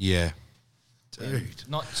what I mean? Yeah. Dude,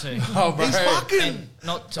 not to he's fucking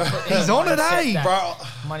not to he's on it, bro.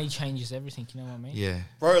 Money changes everything. You know what I mean? Yeah,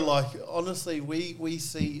 bro. Like, honestly, we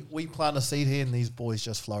plant a seed here and these boys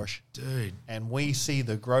just flourish, dude. And we see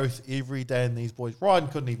the growth every day in these boys. Ryan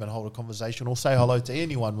couldn't even hold a conversation or say hello to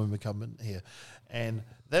anyone when we come in here, and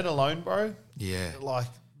that alone, bro. Yeah, like,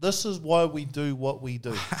 this is why we do what we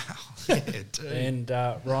do. Yeah, dude. And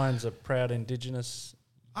Ryan's a proud Indigenous.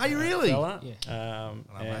 Are you really? Fella. Yeah.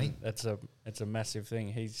 And it's a massive thing.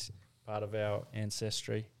 He's part of our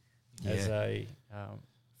ancestry as a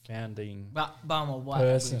founding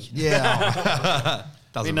person. Yeah.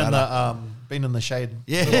 Been in the shade.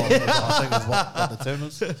 Yeah. I think is what the term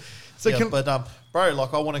is. So bro,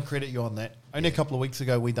 like, I want to credit you on that. Only a couple of weeks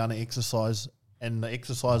ago, we done an exercise and the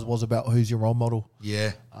exercise was about who's your role model.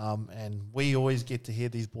 Yeah. And we always get to hear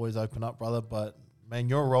these boys open up, brother. But man,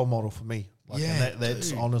 you're a role model for me. Like, yeah, and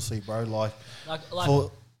that's honestly, bro. Like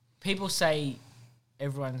people say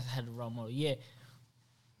everyone's had a role model. Yeah,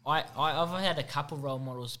 I've had a couple role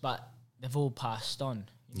models, but they've all passed on.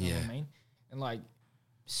 You know what I mean? And like,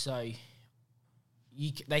 so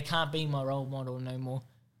they can't be my role model no more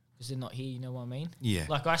because they're not here. You know what I mean? Yeah.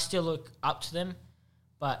 Like I still look up to them,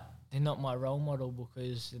 but they're not my role model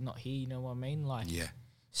because they're not here. You know what I mean? Like,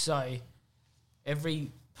 so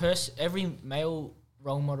every male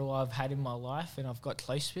role model I've had in my life and I've got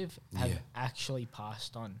close with have actually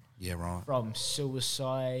passed on. Yeah, right. From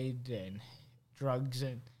suicide and drugs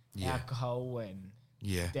and alcohol and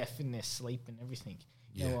death in their sleep and everything.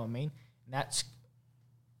 You know what I mean? And that's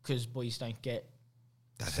because boys don't get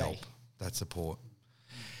that help, that support.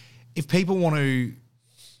 If people want to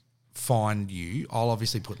find you, I'll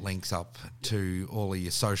obviously put links up to all of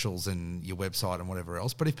your socials and your website and whatever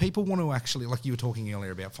else. But if people want to actually, like you were talking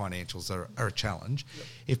earlier about financials are a challenge,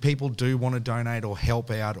 if people do want to donate or help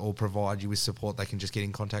out or provide you with support, they can just get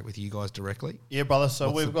in contact with you guys directly? Yeah, brother. So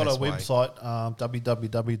we've got a website,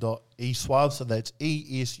 www.esuarve, so that's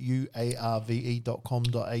esuarve.com.au.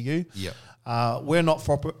 Yeah. We're not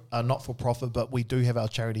for profit, but we do have our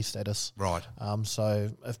charity status. Right. So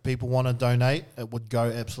if people want to donate, it would go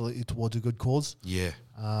absolutely towards a good cause. Yeah.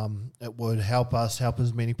 It would help us help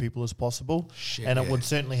as many people as possible. It would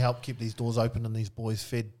certainly help keep these doors open and these boys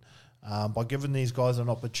fed. By giving these guys an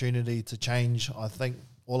opportunity to change, I think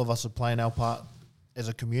all of us are playing our part as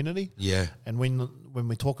a community. Yeah. And when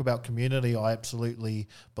we talk about community, I absolutely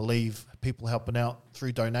believe people helping out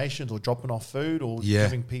through donations or dropping off food or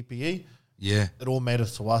giving PPE. Yeah. It all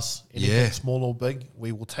matters to us. Anything small or big,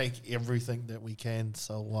 we will take everything that we can.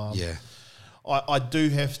 So, I do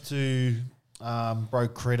have to, bro,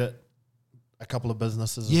 credit a couple of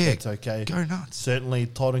businesses if that's okay. Go nuts. Certainly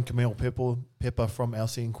Todd and Camille Pepper from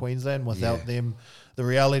LC in Queensland. Without them, the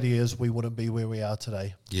reality is we wouldn't be where we are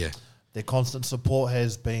today. Yeah. Their constant support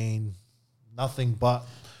has been nothing but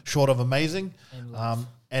short of amazing.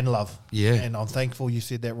 And love. Yeah. And I'm thankful you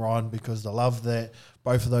said that, Ryan, because the love that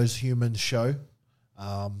both of those humans show,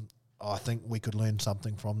 I think we could learn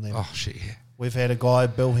something from them. Oh, shit, yeah. We've had a guy,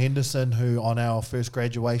 Bill Henderson, who on our first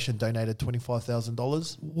graduation donated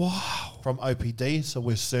 $25,000. Wow. From OPD, so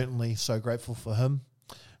we're certainly so grateful for him.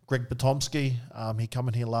 Greg Potomsky, he come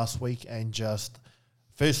in here last week and just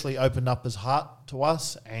firstly opened up his heart to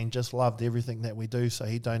us and just loved everything that we do, so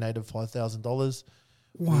he donated $5,000.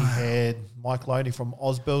 Wow. We had Mike Loney from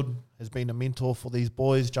Ausbuild, has been a mentor for these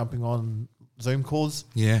boys, jumping on Zoom calls.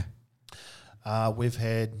 Yeah. We've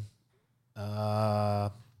had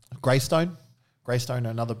Greystone,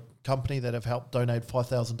 another company that have helped donate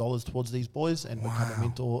 $5,000 towards these boys and become a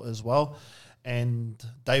mentor as well. And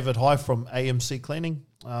David High from AMC Cleaning.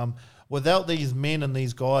 Without these men and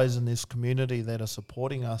these guys in this community that are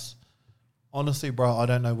supporting us, honestly, bro, I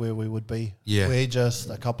don't know where we would be. Yeah. We're just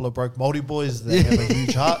a couple of broke Māori boys that have a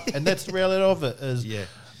huge heart. And that's the reality of it is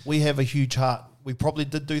we have a huge heart. We probably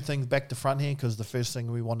did do things back to front here because the first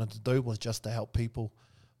thing we wanted to do was just to help people.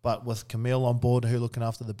 But with Camille on board, who looking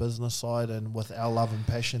after the business side, and with our love and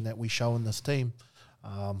passion that we show in this team,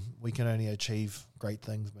 we can only achieve great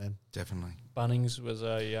things, man. Definitely. Bunnings was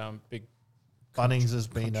a big Bunnings has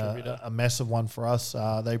been a massive one for us.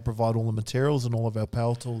 They provide all the materials and all of our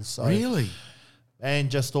power tools. So really?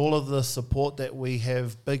 And just all of the support that we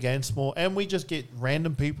have, big and small. And we just get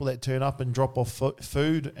random people that turn up and drop off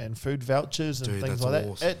food and food vouchers and things like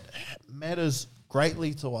that. It matters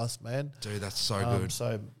greatly to us, man. Dude, that's so good.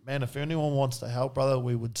 So, man, if anyone wants to help, brother,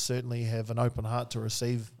 we would certainly have an open heart to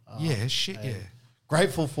receive.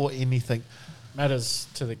 Grateful for anything. Matters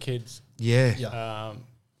to the kids. Yeah.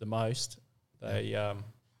 The most. They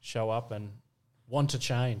show up and want to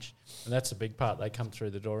change. And that's a big part. They come through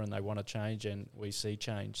the door and they want to change, and we see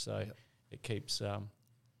change. So it keeps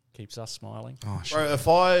us smiling. Oh, shit. Bro,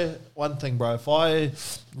 if I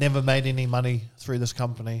never made any money through this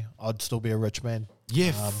company, I'd still be a rich man.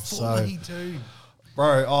 Yeah, fully, dude.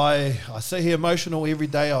 Bro, I sit here emotional every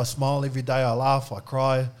day. I smile every day. I laugh. I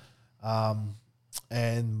cry.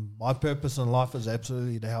 And my purpose in life is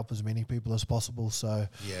absolutely to help as many people as possible. So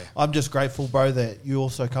I'm just grateful, bro, that you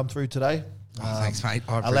also come through today. Thanks, mate.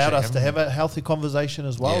 Allowed us to have a healthy conversation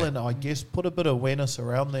as well, and I guess put a bit of awareness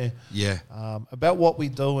around there about what we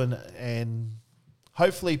do, and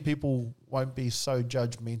hopefully people won't be so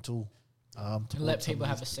judgmental. To let people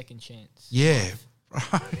have a second chance. Yeah.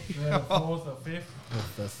 Fourth or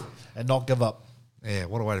fifth. And not give up. Yeah,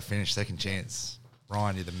 what a way to finish. Second chance.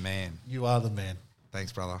 Ryan, you're the man. You are the man.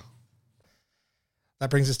 Thanks, brother. that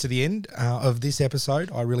brings us to the end of this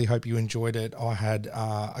episode. I really hope you enjoyed it. I had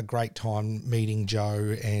a great time meeting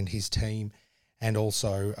Joe and his team, and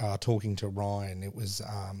also talking to Ryan. It was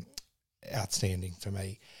outstanding for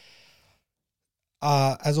me.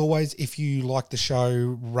 As always, if you like the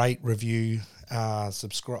show, rate, review,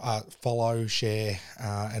 subscribe, follow, share,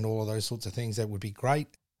 and all of those sorts of things, that would be great.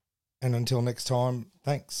 And until next time,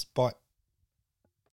 thanks. Bye.